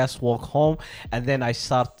long ass walk home, and then I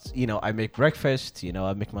start, you know, I make breakfast, you know,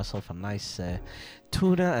 I make myself a nice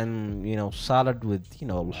tuna and, you know, salad with, you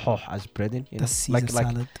know, lhoh as breading, you know, The Caesar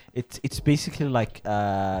salad. it's basically like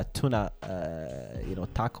tuna, you know,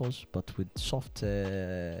 tacos, but with soft, you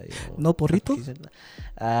know, No burrito? turkeys and-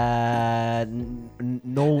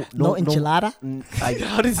 no enchilada?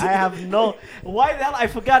 I have no. Why the hell I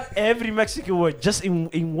forgot every Mexican word just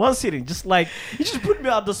in one sitting? Just like you just put me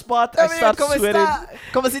on the spot. I start sweating.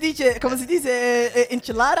 ¿Cómo se dice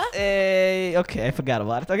enchilada? Okay, I forgot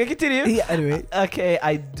about it. Okay, continue. Yeah, anyway. Okay,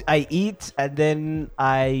 I eat and then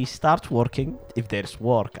I start working. If there's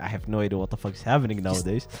work, I have no idea what the fuck is happening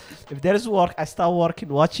nowadays. If there's work, I start working,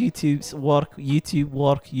 watch YouTube, work, YouTube,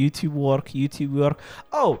 work, YouTube, work, YouTube, work.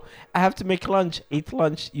 Oh, I have to make lunch, eat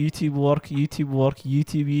lunch, YouTube, work, YouTube, work,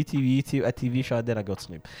 YouTube, a TV show, and then I go to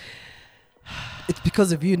sleep. It's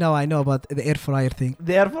because of you now I know about the air fryer thing.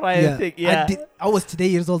 The air fryer thing, yeah. I was today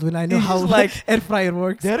years old when I know It's how just like- air fryer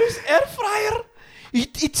works. There is air fryer.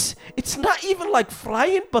 It's not even like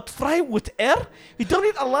frying, but frying with air. You don't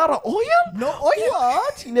need a lot of oil. No oil.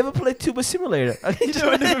 What? You never played Tuba Simulator?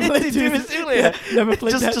 never played Tuba Simulator. Never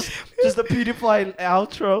played that. Just the PewDiePie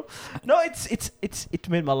outro. No, it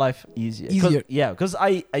made my life easier. Easier. Yeah, because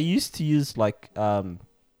I used to use like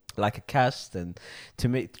a cast and to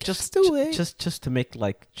make just to make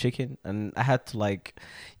like chicken, and I had to like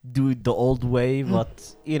do it the old way,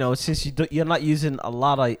 but you know, since you're not using a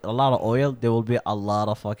lot of oil, there will be a lot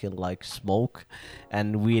of fucking like smoke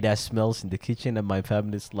and weird ass smells in the kitchen, and my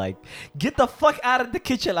family's like, get the fuck out of the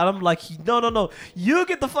kitchen, and I'm like, no, you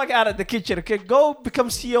get the fuck out of the kitchen, okay? Go become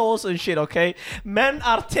CEOs and shit, okay? Men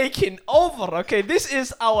are taking over, okay? This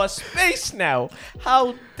is our space now.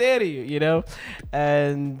 How dare you, you know?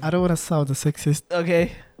 And I don't want to sound a sexist.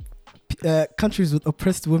 okay. Countries with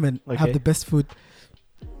oppressed women Okay. have the best food.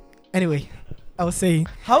 Anyway, I was saying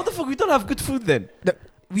How the fuck we don't have good food then?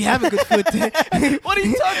 we have a good food. What are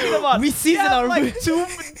you talking about? We season have our like food.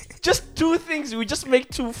 just two things. We just make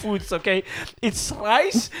two foods, okay? It's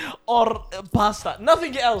rice or pasta.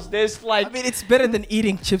 Nothing else. There's like... I mean, it's better than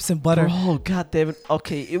eating chips and butter. Oh, god damn it.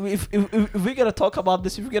 Okay, if we're gonna talk about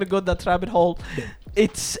this, if we're gonna go that rabbit hole,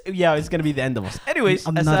 it's gonna be the end of us. Anyways,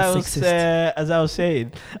 I'm as not I a was sexist. as I was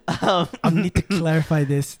saying, I need to clarify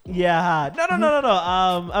this. yeah,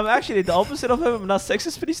 no. I'm actually the opposite of him. I'm not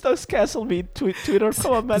sexist. Please don't cancel me. Twitter,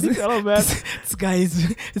 come on, man. Hello, man. This guy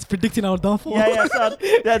is predicting our downfall. Yeah, son.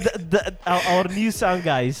 Our new sound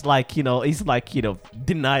guy is like, he's like,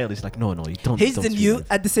 denial. He's like, no, you don't. He's don't the do new.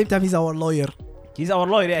 that. At the same time, he's our lawyer. He's our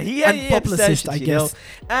lawyer. Yeah, he And he publicist, obsessions, I you know? guess.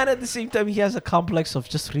 And at the same time, he has a complex of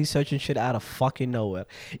just researching shit out of fucking nowhere.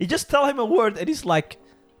 You just tell him a word, and he's like,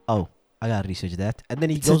 "Oh, I gotta research that," and then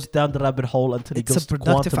he goes down the rabbit hole until he it's goes a to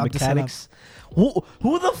productive quantum Abdus Salam. mechanics.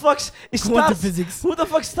 Who the fuck's Quantum starts? physics. Who the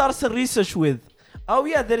fuck starts a research with? Oh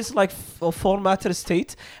yeah, there is like a four matter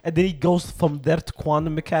state, and then he goes from there to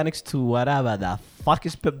quantum mechanics to whatever the fuck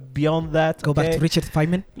is beyond that. Go back okay? to Richard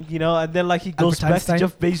Feynman. And then like he goes Albert back to Einstein.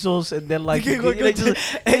 Jeff Bezos, and then like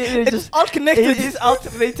It's all connected. It is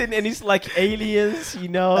alternating, and it's like aliens,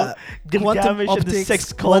 Quantum Gilgamesh and the optics,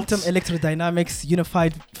 sex quantum cults. electrodynamics,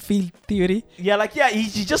 unified field theory.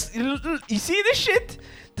 He just you see this shit.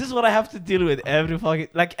 This is what I have to deal with every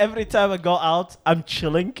every time I go out, I'm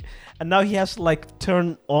chilling, and now he has to like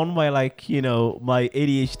turn on my my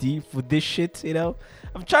ADHD for this shit.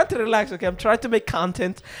 I'm trying to relax. Okay, I'm trying to make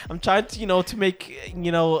content. I'm trying to to make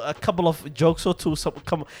a couple of jokes or two,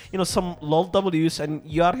 some lol W's, and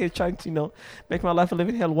you are here trying to make my life a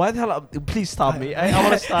living hell. Why the hell? Please stop me. I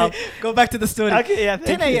want to stop. Go back to the story. Okay, yeah.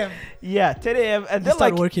 10 thank you. a.m. Yeah, 10 a.m. and You then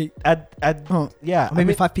start like working. at Or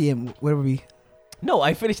maybe 5 p.m. Where were we? No,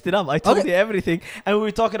 I finished it up. I told Okay. you everything. And we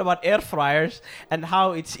were talking about air fryers and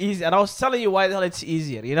how it's easy. And I was telling you why the hell it's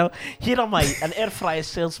easier, Here am I, an air fryer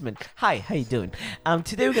salesman. Hi, how you doing?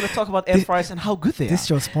 Today we're going to talk about air fryers and how good they This are.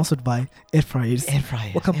 show is sponsored by air fryers. Air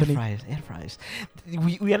fryers. What company? Air fryers.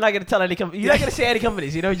 We are not going to tell any company. You're not going to say any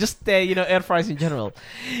companies, just, air fryers in general.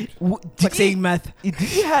 It's like saying math. Did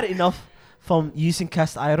you had enough from using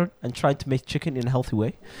cast iron and trying to make chicken in a healthy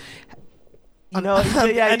way? I'm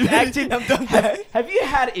Acting. done. Have you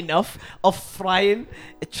had enough of frying,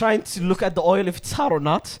 trying to look at the oil if it's hot or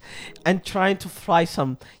not, and trying to fry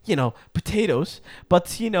some, potatoes,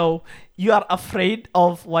 but you are afraid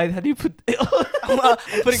of why have you put I'm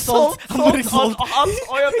putting salt. I'm putting salt. on hot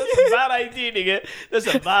oil? That's a bad idea, nigga. That's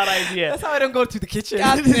a bad idea. That's how I don't go to the kitchen.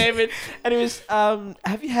 God damn it. Anyways,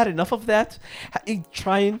 have you had enough of that?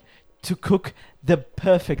 Trying to cook the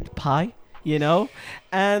perfect pie,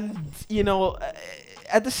 and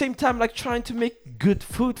at the same time like trying to make good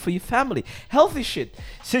food for your family, healthy shit,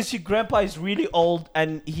 since your grandpa is really old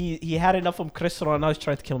and he had enough from cholesterol and now he's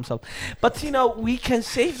trying to kill himself. But we can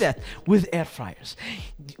save that with air fryers.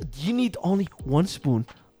 You need only 1 spoon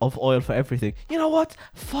of oil for everything. You know what?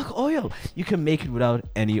 Fuck oil. You can make it without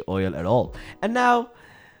any oil at all. And now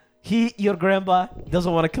your grandpa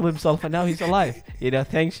doesn't want to kill himself, and now he's alive.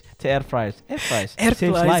 Thanks to air fryers. Air fryers Air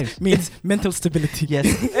saves fryers lives. means mental stability. Yes,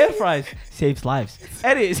 air fryers saves lives.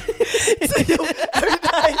 Anyways,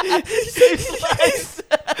 saves lives.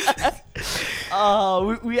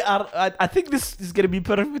 We are. I think this is gonna be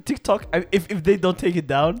perfect with TikTok. If they don't take it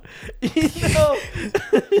down,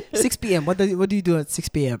 6 p.m. What do you do at 6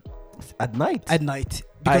 p.m. at night? At night?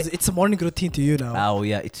 Because it's a morning routine to you now. Oh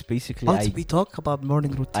yeah, it's basically We talk about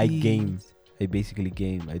morning routine. I game. I basically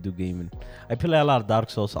game. I do gaming. I play a lot of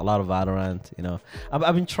Dark Souls, a lot of Valorant.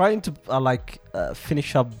 I've been trying to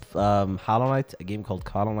finish up Hollow Knight, a game called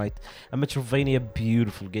Hollow Knight, a Metroidvania,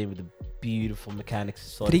 beautiful game with the beautiful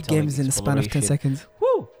mechanics. 3 games in the span of 10 seconds.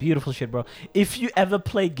 Woo! Beautiful shit, bro. If you ever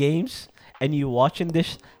play games and you're watching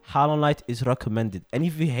this, Hollow Knight is recommended. And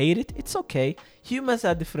if you hate it, it's okay. Humans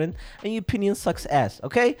are different, and your opinion sucks ass.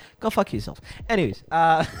 Okay, go fuck yourself. Anyways,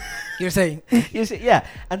 You're saying yeah.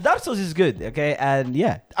 And Dark Souls is good. Okay, and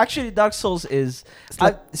yeah, actually, Dark Souls is.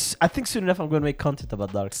 I think soon enough I'm going to make content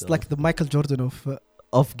about Dark Souls. it's like the Michael Jordan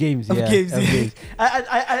of games. Of Yeah, games, of yeah. games.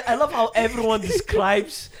 I love how everyone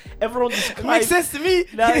describes. makes sense to me.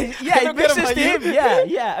 Yeah, it makes sense to him.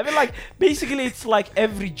 Yeah. I mean, like, basically, it's like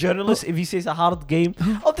every journalist, if he says a hard game,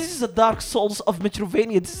 oh, this is the Dark Souls of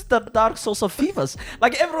Metroidvania. This is the Dark Souls of FIFAs.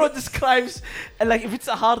 Like, everyone describes, and like, if it's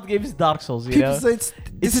a hard game, it's Dark Souls. People say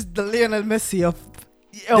this is the Lionel Messi of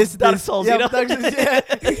Dark Souls. yeah, Dark Souls, yeah.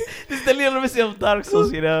 This is the Lionel Messi of Dark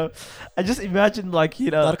Souls. I just imagine, like,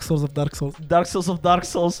 Dark Souls of Dark Souls. Dark Souls of Dark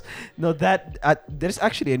Souls. No, there's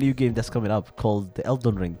actually a new game that's coming up called The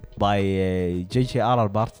Elden Ring by J.J.R.R.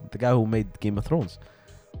 Martin, the guy who made Game of Thrones,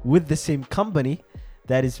 with the same company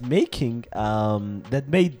that is making that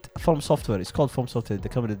made From Software. It's called From Software. The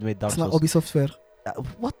company that made Dark It's not Souls. Ubisoft Software.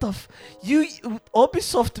 What the you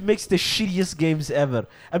Ubisoft makes the shittiest games ever.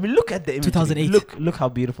 I mean, look at the images. 2008. Look how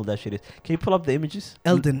beautiful that shit is. Can you pull up the images?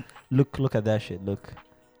 Elden. Look at that shit.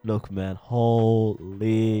 Look, man.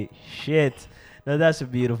 Holy shit. Now that's a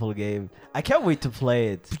beautiful game. I can't wait to play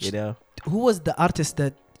it. You know, Who was the artist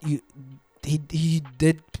that he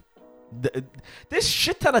did? There's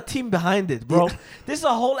shit ton of team behind it, bro. There's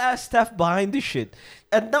a whole ass staff behind this shit.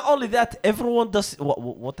 And not only that, everyone does.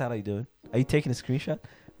 What the hell are you doing? Are you taking a screenshot?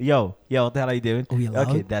 Yo, what the hell are you doing? Are we allowed?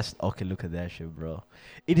 Okay. Look at that shit, bro.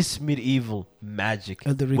 It is medieval magic,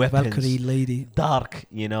 Elden Ring, weapons, Valkyrie lady. dark.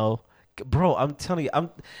 You know, bro. I'm telling you,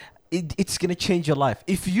 it's gonna change your life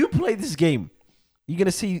if you play this game. You're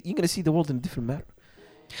gonna see the world in a different manner.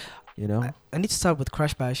 You know. I need to start with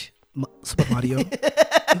Crash Bash, Super Mario,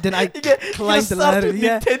 and then I You climb the ladder.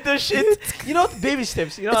 Yeah, Nintendo shit. You know, baby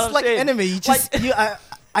steps. You know what it's I'm like saying? anime. You just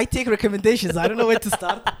I take recommendations. I don't know where to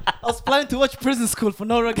start. I was planning to watch Prison School for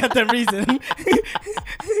no goddamn reason.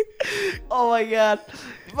 Oh my god!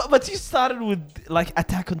 But you started with like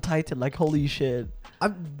Attack on Titan. Like holy shit.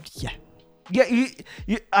 Yeah.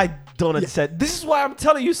 Yeah, I don't understand. This is why I'm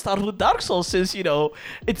telling you, start with Dark Souls, since you know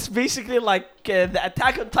it's basically like the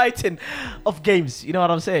Attack on Titan of games. You know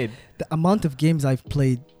what I'm saying? The amount of games I've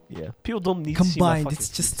played Yeah, people don't need to see my combined, fucking it's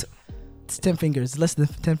just 10 fingers, less than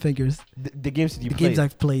 10 fingers. the games that you The played. games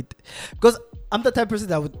I've played, because I'm the type of person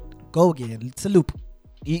that would go again. It's a loop.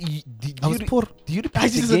 I was poor. Do you repeat I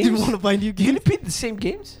the just games? didn't want to buy new Do you games. repeat the same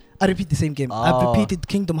games? I repeat the same game. I've Oh. repeated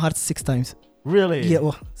Kingdom Hearts 6 times. Really? Yeah,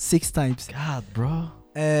 well, 6 times. God, bro.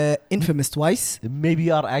 Infamous twice. Maybe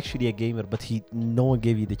you are actually a gamer, but no one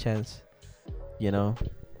gave you the chance. You know.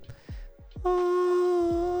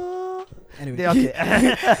 Anyway, Yeah,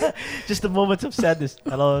 okay. Just a moment of sadness.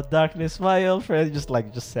 Hello, darkness, my old friend. Just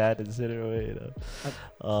sad and sitting away. You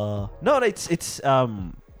know. No, it's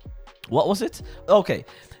what was it? Okay.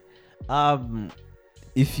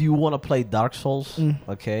 If you want to play Dark Souls,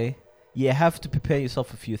 okay, you have to prepare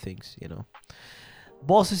yourself a few things. You know.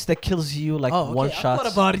 Bosses that kills you like one shot.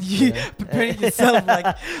 What about you preparing yourself?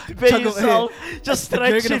 Like Prepare chug of- yourself, just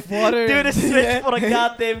stretch Jerking it, of water. do the stretch Yeah. for a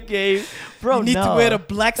goddamn game, bro. You need to wear a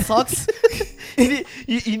black socks.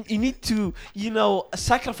 you need to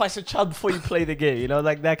sacrifice a child before you play the game. You know,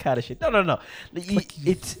 like that kind of shit. No.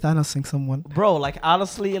 It's Thanosing someone. bro. Like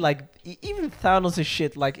honestly, like even Thanos is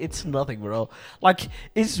shit. Like it's nothing, bro. Like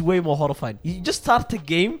it's way more horrifying. You just start the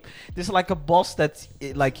game. There's like a boss that's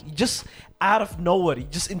like just out of nowhere, you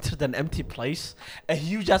just entered an empty place. A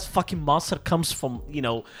huge ass fucking monster comes from,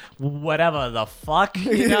 whatever the fuck,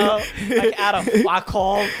 like out of fuck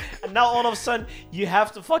all. And now all of a sudden, you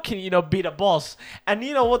have to fucking, beat a boss. And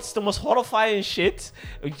you know what's the most horrifying shit?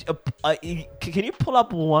 Can you pull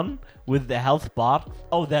up one with the health bar?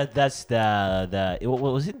 Oh, that's the what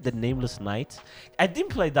was it? The Nameless Knight? I didn't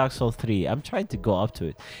play Dark Souls 3. I'm trying to go up to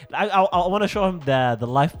it. I want to show him the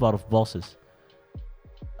life bar of bosses.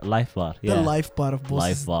 Life bar, yeah. The life bar of bosses.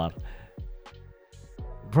 Life bar.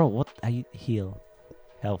 Bro, what are you heal?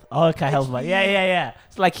 Health. Oh, okay, health bar. Yeah.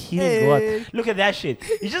 It's like healing what? Look at that shit.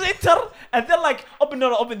 You just enter and then like open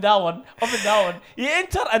that one. You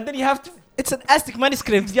enter and then you have to. It's an Aztec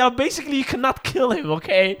manuscript. Yeah, basically you cannot kill him.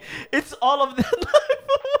 Okay, it's all of that.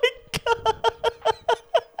 Oh my god.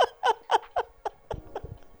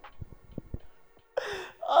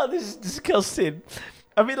 Oh, this is disgusting.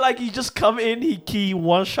 I mean, like, you just come in, he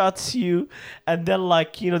one-shots you, and then,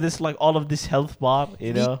 like, there's, like, all of this health bar,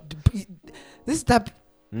 This is that.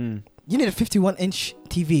 You need a 51-inch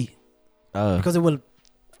TV because it will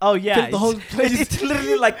Oh, yeah. fill the whole place. It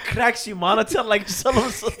literally, like, cracks your monitor, like, just all of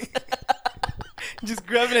a sudden. Just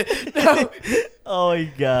grabbing it. No. Oh, my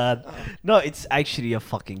God. No, it's actually a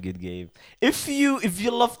fucking good game. If you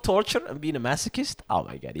love torture and being a masochist, oh,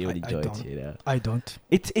 my God, you would enjoy it, I don't.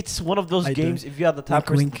 It's one of those I games, don't. if you are the type of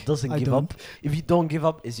person Wink, that doesn't I give don't. up, if you don't give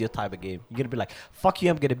up, it's your type of game. You're going to be like, fuck you,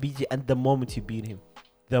 I'm going to beat you. And the moment you beat him,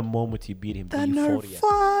 the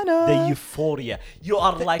euphoria. You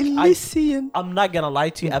are like, I'm not going to lie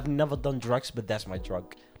to you. I've never done drugs, but that's my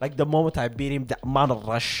drug. Like the moment I beat him, the amount of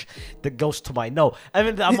rush that goes to the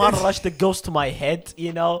amount of rush that goes to my head,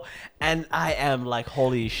 and I am like,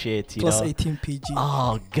 holy shit, Plus 18 PG.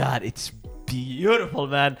 Oh God, it's beautiful,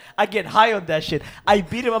 man. I get high on that shit. I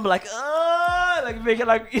beat him. I'm like, like making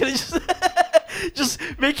like just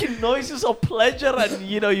making noises of pleasure and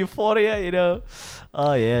euphoria.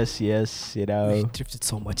 Oh yes. I drifted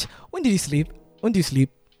so much. When did you sleep? When do you sleep?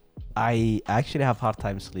 I actually have hard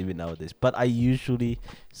time sleeping nowadays, but I usually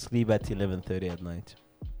sleep at 11:30 at night.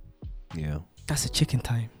 Yeah. That's a chicken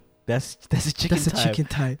time. That's a chicken That's a time. chicken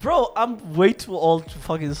time. Bro, I'm way too old to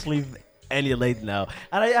fucking sleep any late now.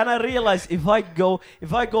 And I realize if I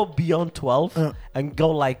go beyond 12 and go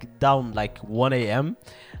like down like 1 a.m.,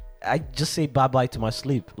 I just say bye-bye to my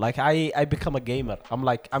sleep. Like I become a gamer. I'm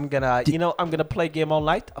like, I'm gonna play game all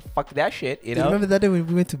night. Fuck that shit, you Do know? you remember that day when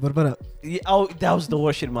we went to Barbara? Yeah, oh, that was the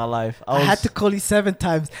worst shit in my life. I had to call you 7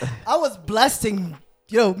 times. I was blasting,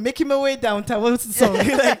 making my way downtown. What was the song?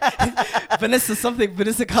 Like,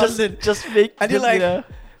 Vanessa Carlton. just make. And you're just, like,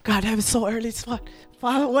 God damn, it's so early. It's what?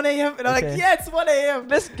 1 a.m. And I'm like, yeah, it's 1 a.m.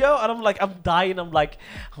 Let's go. And I'm like, I'm dying. I'm like,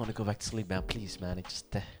 I want to go back to sleep, man. Please, man. It just,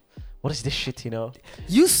 what is this shit, you know?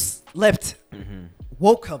 You slept,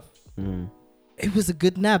 woke up. It was a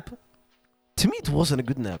good nap. To me, it wasn't a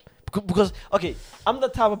good nap. Because, okay, I'm the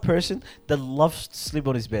type of person that loves to sleep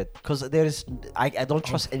on his bed. Because I don't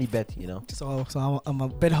trust any bed, you know? So I'm a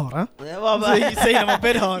bed whore, huh? So you saying I'm a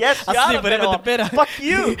bed whore? Yes, you I are sleep a bed whenever whore. the bed. Fuck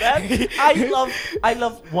you, man. I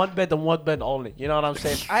love one bed and one bed only. You know what I'm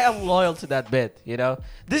saying? I am loyal to that bed, you know?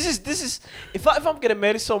 This is if I'm gonna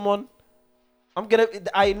marry someone,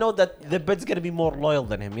 I know that the bed's gonna be more loyal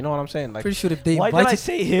than him. You know what I'm saying? Like, Pretty sure if they why invited... did I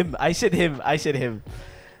say him? I said him.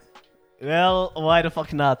 Well, why the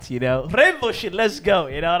fuck not, you know? Rainbow shit, let's go,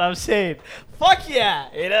 you know what I'm saying? Fuck yeah,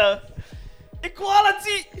 you know?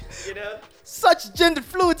 Equality, you know? Such gender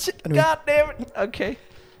fluid shit. Anyway, God damn it. Okay.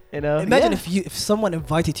 You know? imagine if someone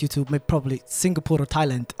invited you to maybe probably Singapore or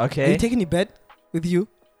Thailand. Okay. Are you taking your bed with you?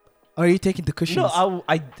 Or are you taking the cushions? No,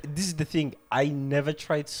 this is the thing. I never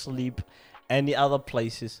tried to sleep any other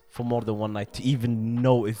places for more than one night to even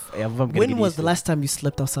know if I'm gonna When get was used the to it. last time you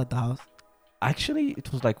slept outside the house? Actually,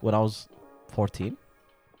 it was like when I was 14.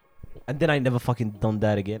 And then I never fucking done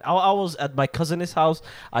that again. I was at my cousin's house.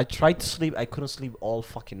 I tried to sleep. I couldn't sleep all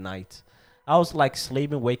fucking night. I was like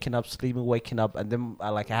sleeping, waking up, and then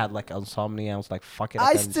I had like insomnia. I was like, fuck it.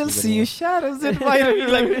 I can't still sleep see your anymore. shadows in my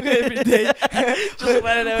like every day. Just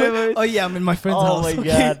wait. Oh yeah, I'm in my friend's Oh house. my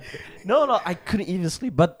god. No, I couldn't even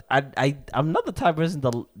sleep. But I'm not the type of person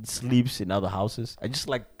that sleeps in other houses. I just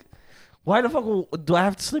like, why the fuck do I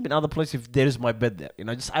have to sleep in other places if there is my bed there? You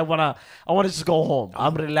know, I wanna just go home.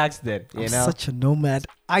 I'm relaxed there. You I'm know, such a nomad.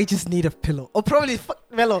 I just need a pillow. Or probably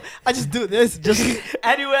Mellow. I just do this. just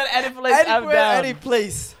anywhere, any place. I'm anywhere, down. any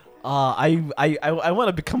place. I want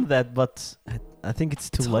to become that, but I think it's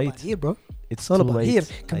too It's all about late. here, bro. It's all too about late. here.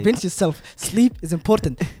 Convince yourself. Sleep is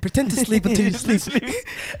important. Pretend to sleep until you sleep.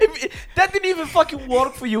 That didn't even fucking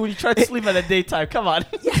work for you when you tried to sleep at the daytime. Come on.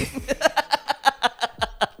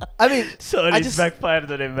 I mean, Sorry, I it's just-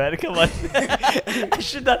 backfired on him, man. Come on. I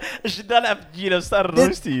should not have, started The-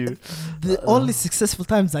 roasting you. the only successful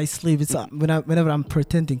times I sleep is whenever I'm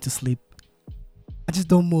pretending to sleep. I just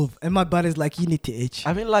don't move, and my body's like, you need to itch.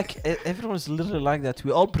 I mean, like, everyone's literally like that.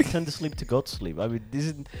 We all pretend to sleep to go to sleep. I mean,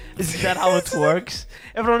 isn't that how it works?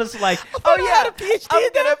 Everyone is like, oh you yeah, had a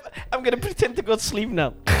PhD I'm gonna pretend to go to sleep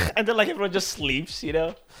now. And then, like, everyone just sleeps, you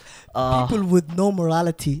know? People with no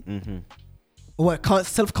morality, Mm-hmm. or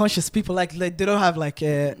self-conscious people, like they don't have like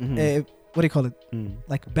what do you call it?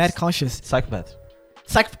 Like bad conscience. Psychopath.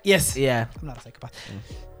 Yes. Yeah. I'm not a psychopath.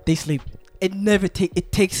 They sleep.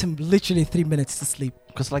 It takes him literally 3 minutes to sleep.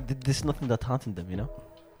 Because, like, there's nothing that's haunting them, you know?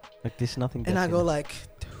 Like, there's nothing And that's, I go like,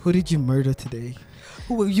 who did you murder today?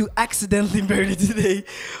 Who will you accidentally murder today?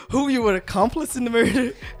 Who you were accomplice in the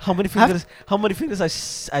murder? how many fingers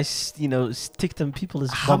I sticked on people's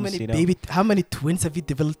How bums, many you know? how many twins have you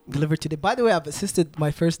delivered today? By the way, I've assisted my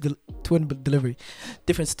first twin delivery.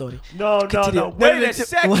 Different story. No. Continue. Wait a No,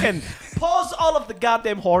 second. Pause all of the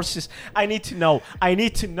goddamn horses. I need to know.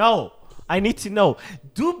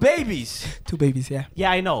 Do babies? 2 babies, yeah.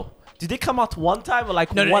 Yeah, I know. Did they come out one time or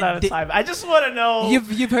like No, one at a time? I just want to know.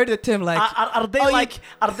 You've heard the term like Are they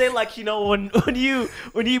like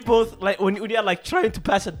when you both like when you're like trying to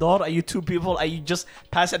pass a door, are you two people, are you just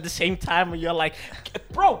pass at the same time, or you're like,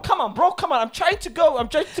 bro, come on, I'm trying to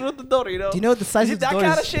through the door, you know? Do you know the size Is of it the that door?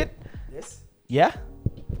 kind of shit? Yes. Yeah.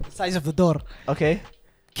 The size of the door. Okay.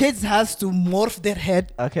 Kids has to morph their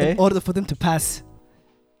head Okay. in order for them to pass.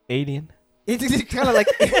 Alien. It's kind of like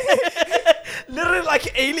Literally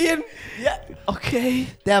like Alien. yeah. Okay.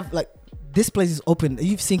 They have like this place is open.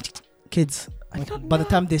 You've seen kids. I Like, don't by the know.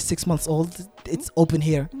 time they're 6 months old, it's open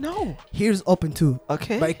here. No. Here's open too,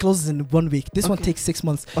 Okay. but it closes in 1 week. This one Okay. takes 6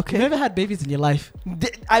 months. Okay. You've never had babies in your life.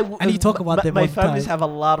 And you talk about them my all the families time. have a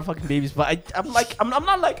lot of fucking babies, but I'm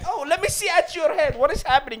not like, oh, let me see at your head what is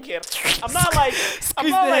happening here. I'm not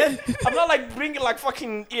like bringing like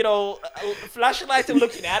fucking flashlight and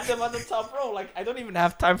looking at them on the top, bro. Like, I don't even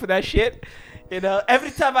have time for that shit.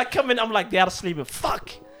 Every time I come in, I'm like, they are sleeping. Fuck.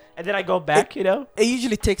 And then I go back. It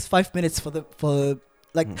usually takes 5 minutes for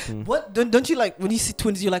Like, what? Don't you like when you see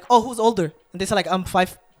twins? You're like, oh, who's older? And they say like, I'm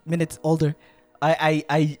 5 minutes older.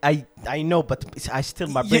 I know, but I still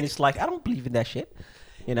my brain is like I don't believe in that shit.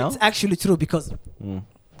 You know, It's actually true because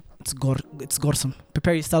it's gorsome.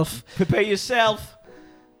 Prepare yourself. prepare yourself.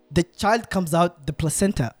 The child comes out the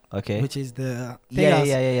placenta, Okay. which is the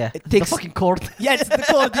Yeah. It takes the fucking cord. yeah, it's the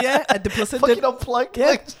cord, yeah, and the placenta. fucking unplugged.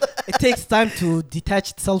 Yeah. It takes time to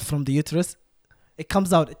detach itself from the uterus. It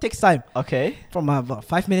comes out. It takes time Okay. from about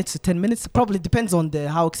 5 minutes to 10 minutes. Probably depends on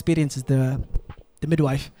how experienced is the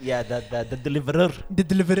midwife, Yeah, the deliverer. the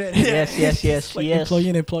deliverer. Yes. Employee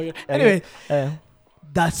and employer. Anyway, Uh,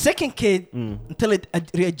 the second kid until it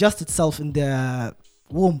readjusts itself in the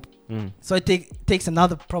womb. So it takes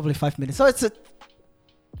another probably 5 minutes. So it's a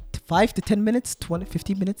 5 to 10 minutes, 20,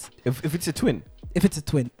 15 minutes. If it's a twin, If it's a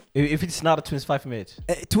twin. if it's not a twin, it's 5 minutes.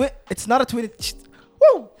 It's not a twin.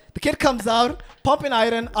 Woo! The kid comes out, pumping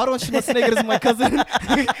iron. I don't want Schwarzenegger as my cousin.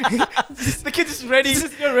 The kid is ready.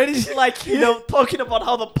 Just get ready. He's like, you know, talking about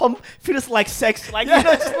how the pump feels like sex. Like, you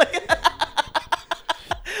know, just like...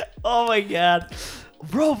 Oh my God.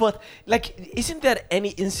 Bro, but like, isn't there any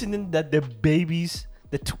incident that the babies,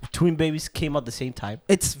 the twin babies came at the same time?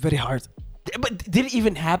 It's very hard. But did it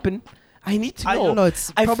even happen? I need to know. I don't know.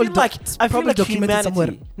 It's I probably feel like I feel probably like documented humanity.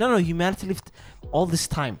 somewhere. No, humanity lived all this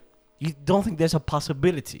time. You don't think there's a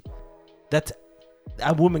possibility that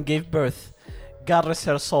a woman gave birth, God rest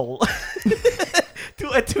her soul, to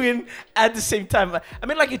a twin at the same time? I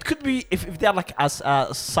mean, like it could be if they're like as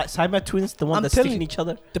Siamese twins, the one I'm that's telling sticking you. each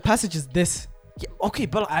other. The passage is this. Yeah, okay,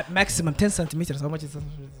 but At maximum 10 centimeters. How much is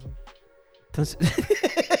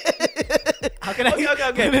How can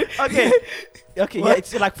okay. Yeah, What?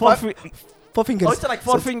 it's like four. 4 fingers. Oh, it's like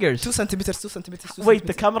 4 So fingers. 2 centimeters, 2 centimeters, 2 Wait,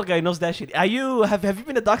 the centimeters. camera guy knows that shit. Have you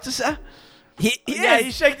been a doctor, sir? He Yeah, is.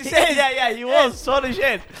 he shook his He head. is. Yeah, he was. Holy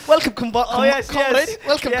shit. Welcome, Yes. comrade.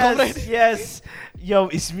 Welcome, comrade. Yes. Yo,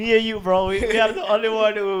 it's me and you, bro. We are the only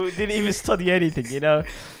one who didn't even study anything, you know?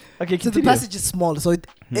 Okay, So the continue. passage is small. So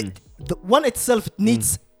the one itself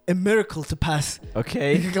needs a miracle to pass.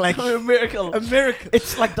 Okay. Like a miracle. a miracle.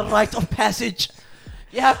 It's like the rite of passage.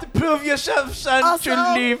 You have to prove yourself, son, Also-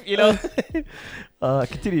 to leave, you know?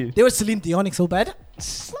 Continue. They were Celine Dioning so bad.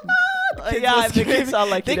 Yeah, the kids sound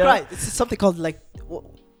like, They you know? cry. It's something called like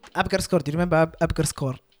Abgar score. Do you remember Abgar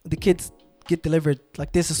score? The kids get delivered.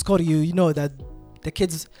 Like there's a score. You know that the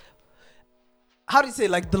kids. How do you say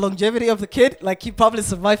like the longevity of the kid? Like he probably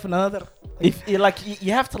survived another. If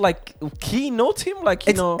you have to like keynote him, like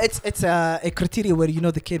you know. It's a criteria where you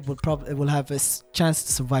know the kid will have a chance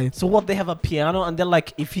to survive. So what, they have a piano and then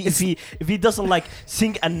like if he doesn't like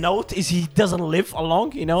sing a note, he doesn't live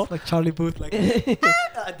along, you know? Like Charlie Booth, like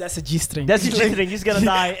that's a G string. That's the string. He's gonna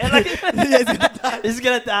die. And like, Yeah, he's gonna die. he's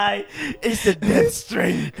gonna die. It's the death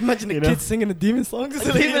string. Imagine a You kid know? singing a demon song.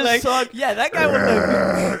 A demon song. Yeah, that guy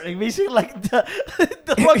would like basically like the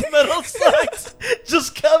rock metal songs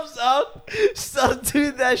just comes out, start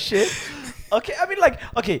doing that shit. Okay, I mean like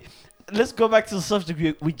let's go back to the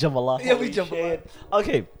subject we jump a lot. Yeah, we Holy jump a shit.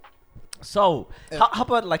 Okay. So how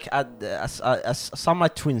about like some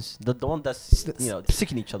twins, the one that's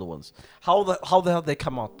sicking each other ones? How the hell they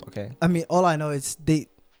come out? Okay. I mean, all I know is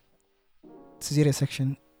cesarean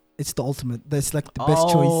section. It's the ultimate. That's like the best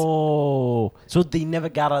choice. Oh, so they never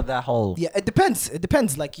got out of that hole. Yeah, it depends. It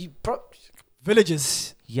depends. Like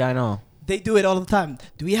villages, Yeah, I know. they do it all the time.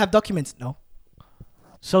 Do we have documents? No.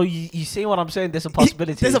 So you see what I'm saying? There's a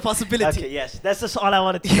possibility. There's a possibility. Okay, yes, that's just all I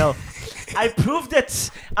wanted to know. I proved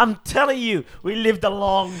it. I'm telling you, we lived a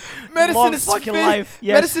long fucking myth. life.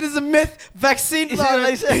 Yes. Medicine is a myth. Vaccine.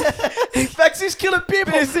 Vaccines killing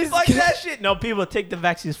people. Vaccines Fuck kill- that shit. No, people take the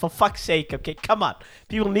vaccines for fuck's sake. Okay, come on.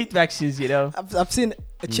 People need vaccines, you know. I've seen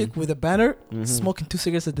a chick with a banner smoking 2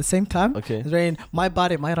 cigarettes at the same time. Okay. Saying, "My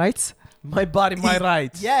body, my rights." My body, my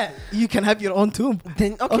rights. Yeah, you can have your own tomb.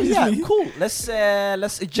 Then okay, Obviously. yeah, cool.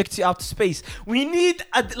 Let's eject you out to space. We need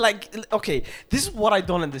okay. This is what I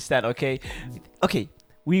don't understand. Okay.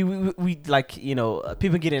 We like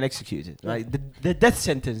people getting executed, right? The death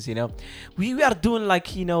sentence, we are doing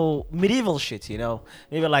like medieval shit,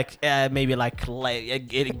 maybe like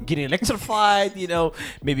getting electrified,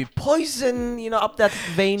 maybe poison, up that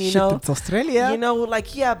vein, Shit, it's Australia.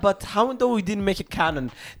 but how though we didn't make a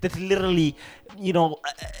cannon that literally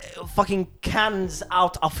fucking cannons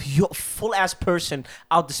out of your full ass person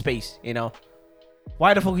out the space,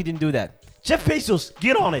 why the fuck we didn't do that? Jeff Bezos,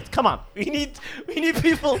 get on it. Come on. We need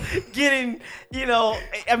people getting,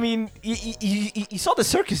 I mean, you saw the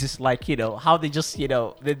circuses, like, how they just,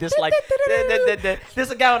 there's like, there's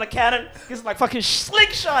a guy on a cannon, he's like fucking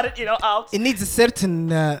slingshot it, out. It needs a certain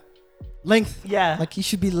length. Yeah, Like he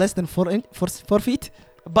should be less than 4 feet.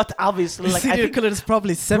 but obviously, like I Serial think, killer is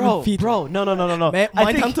probably 7 feet. bro, no. Ma-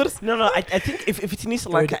 I think, Mindhunters? no. I think if it needs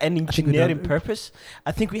like Good. an I think we're engineering done. purpose,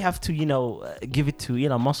 I think we have to, give it to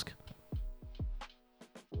Elon Musk.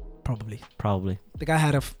 Probably. The guy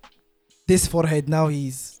had this forehead. Now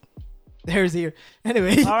he's the hair's here.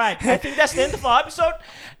 Anyway. All right, I think that's the end of our episode,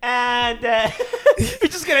 and we're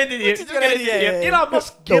just gonna end it here. Yeah. Elon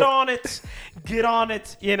Musk, get on it.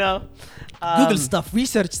 Google stuff,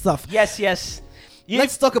 research stuff. Yes.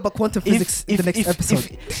 Let's talk about quantum physics in the next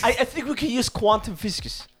episode. I think we can use quantum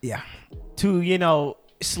physics Yeah. to,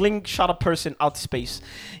 slingshot a person out to space,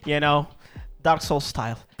 Dark Souls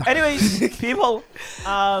style. Anyways, people,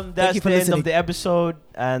 that's you for the end listening. of the episode,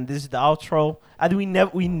 and this is the outro. And we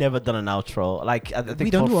never done an outro. Like I think We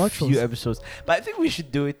don't for do a few outros. episodes, but I think we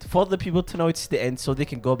should do it for the people to know it's the end, so they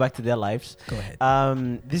can go back to their lives. Go ahead.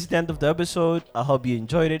 This is the end of the episode. I hope you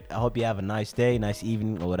enjoyed it. I hope you have a nice day, nice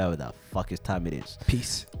evening, or whatever the fuck is time it is.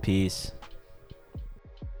 Peace. Peace.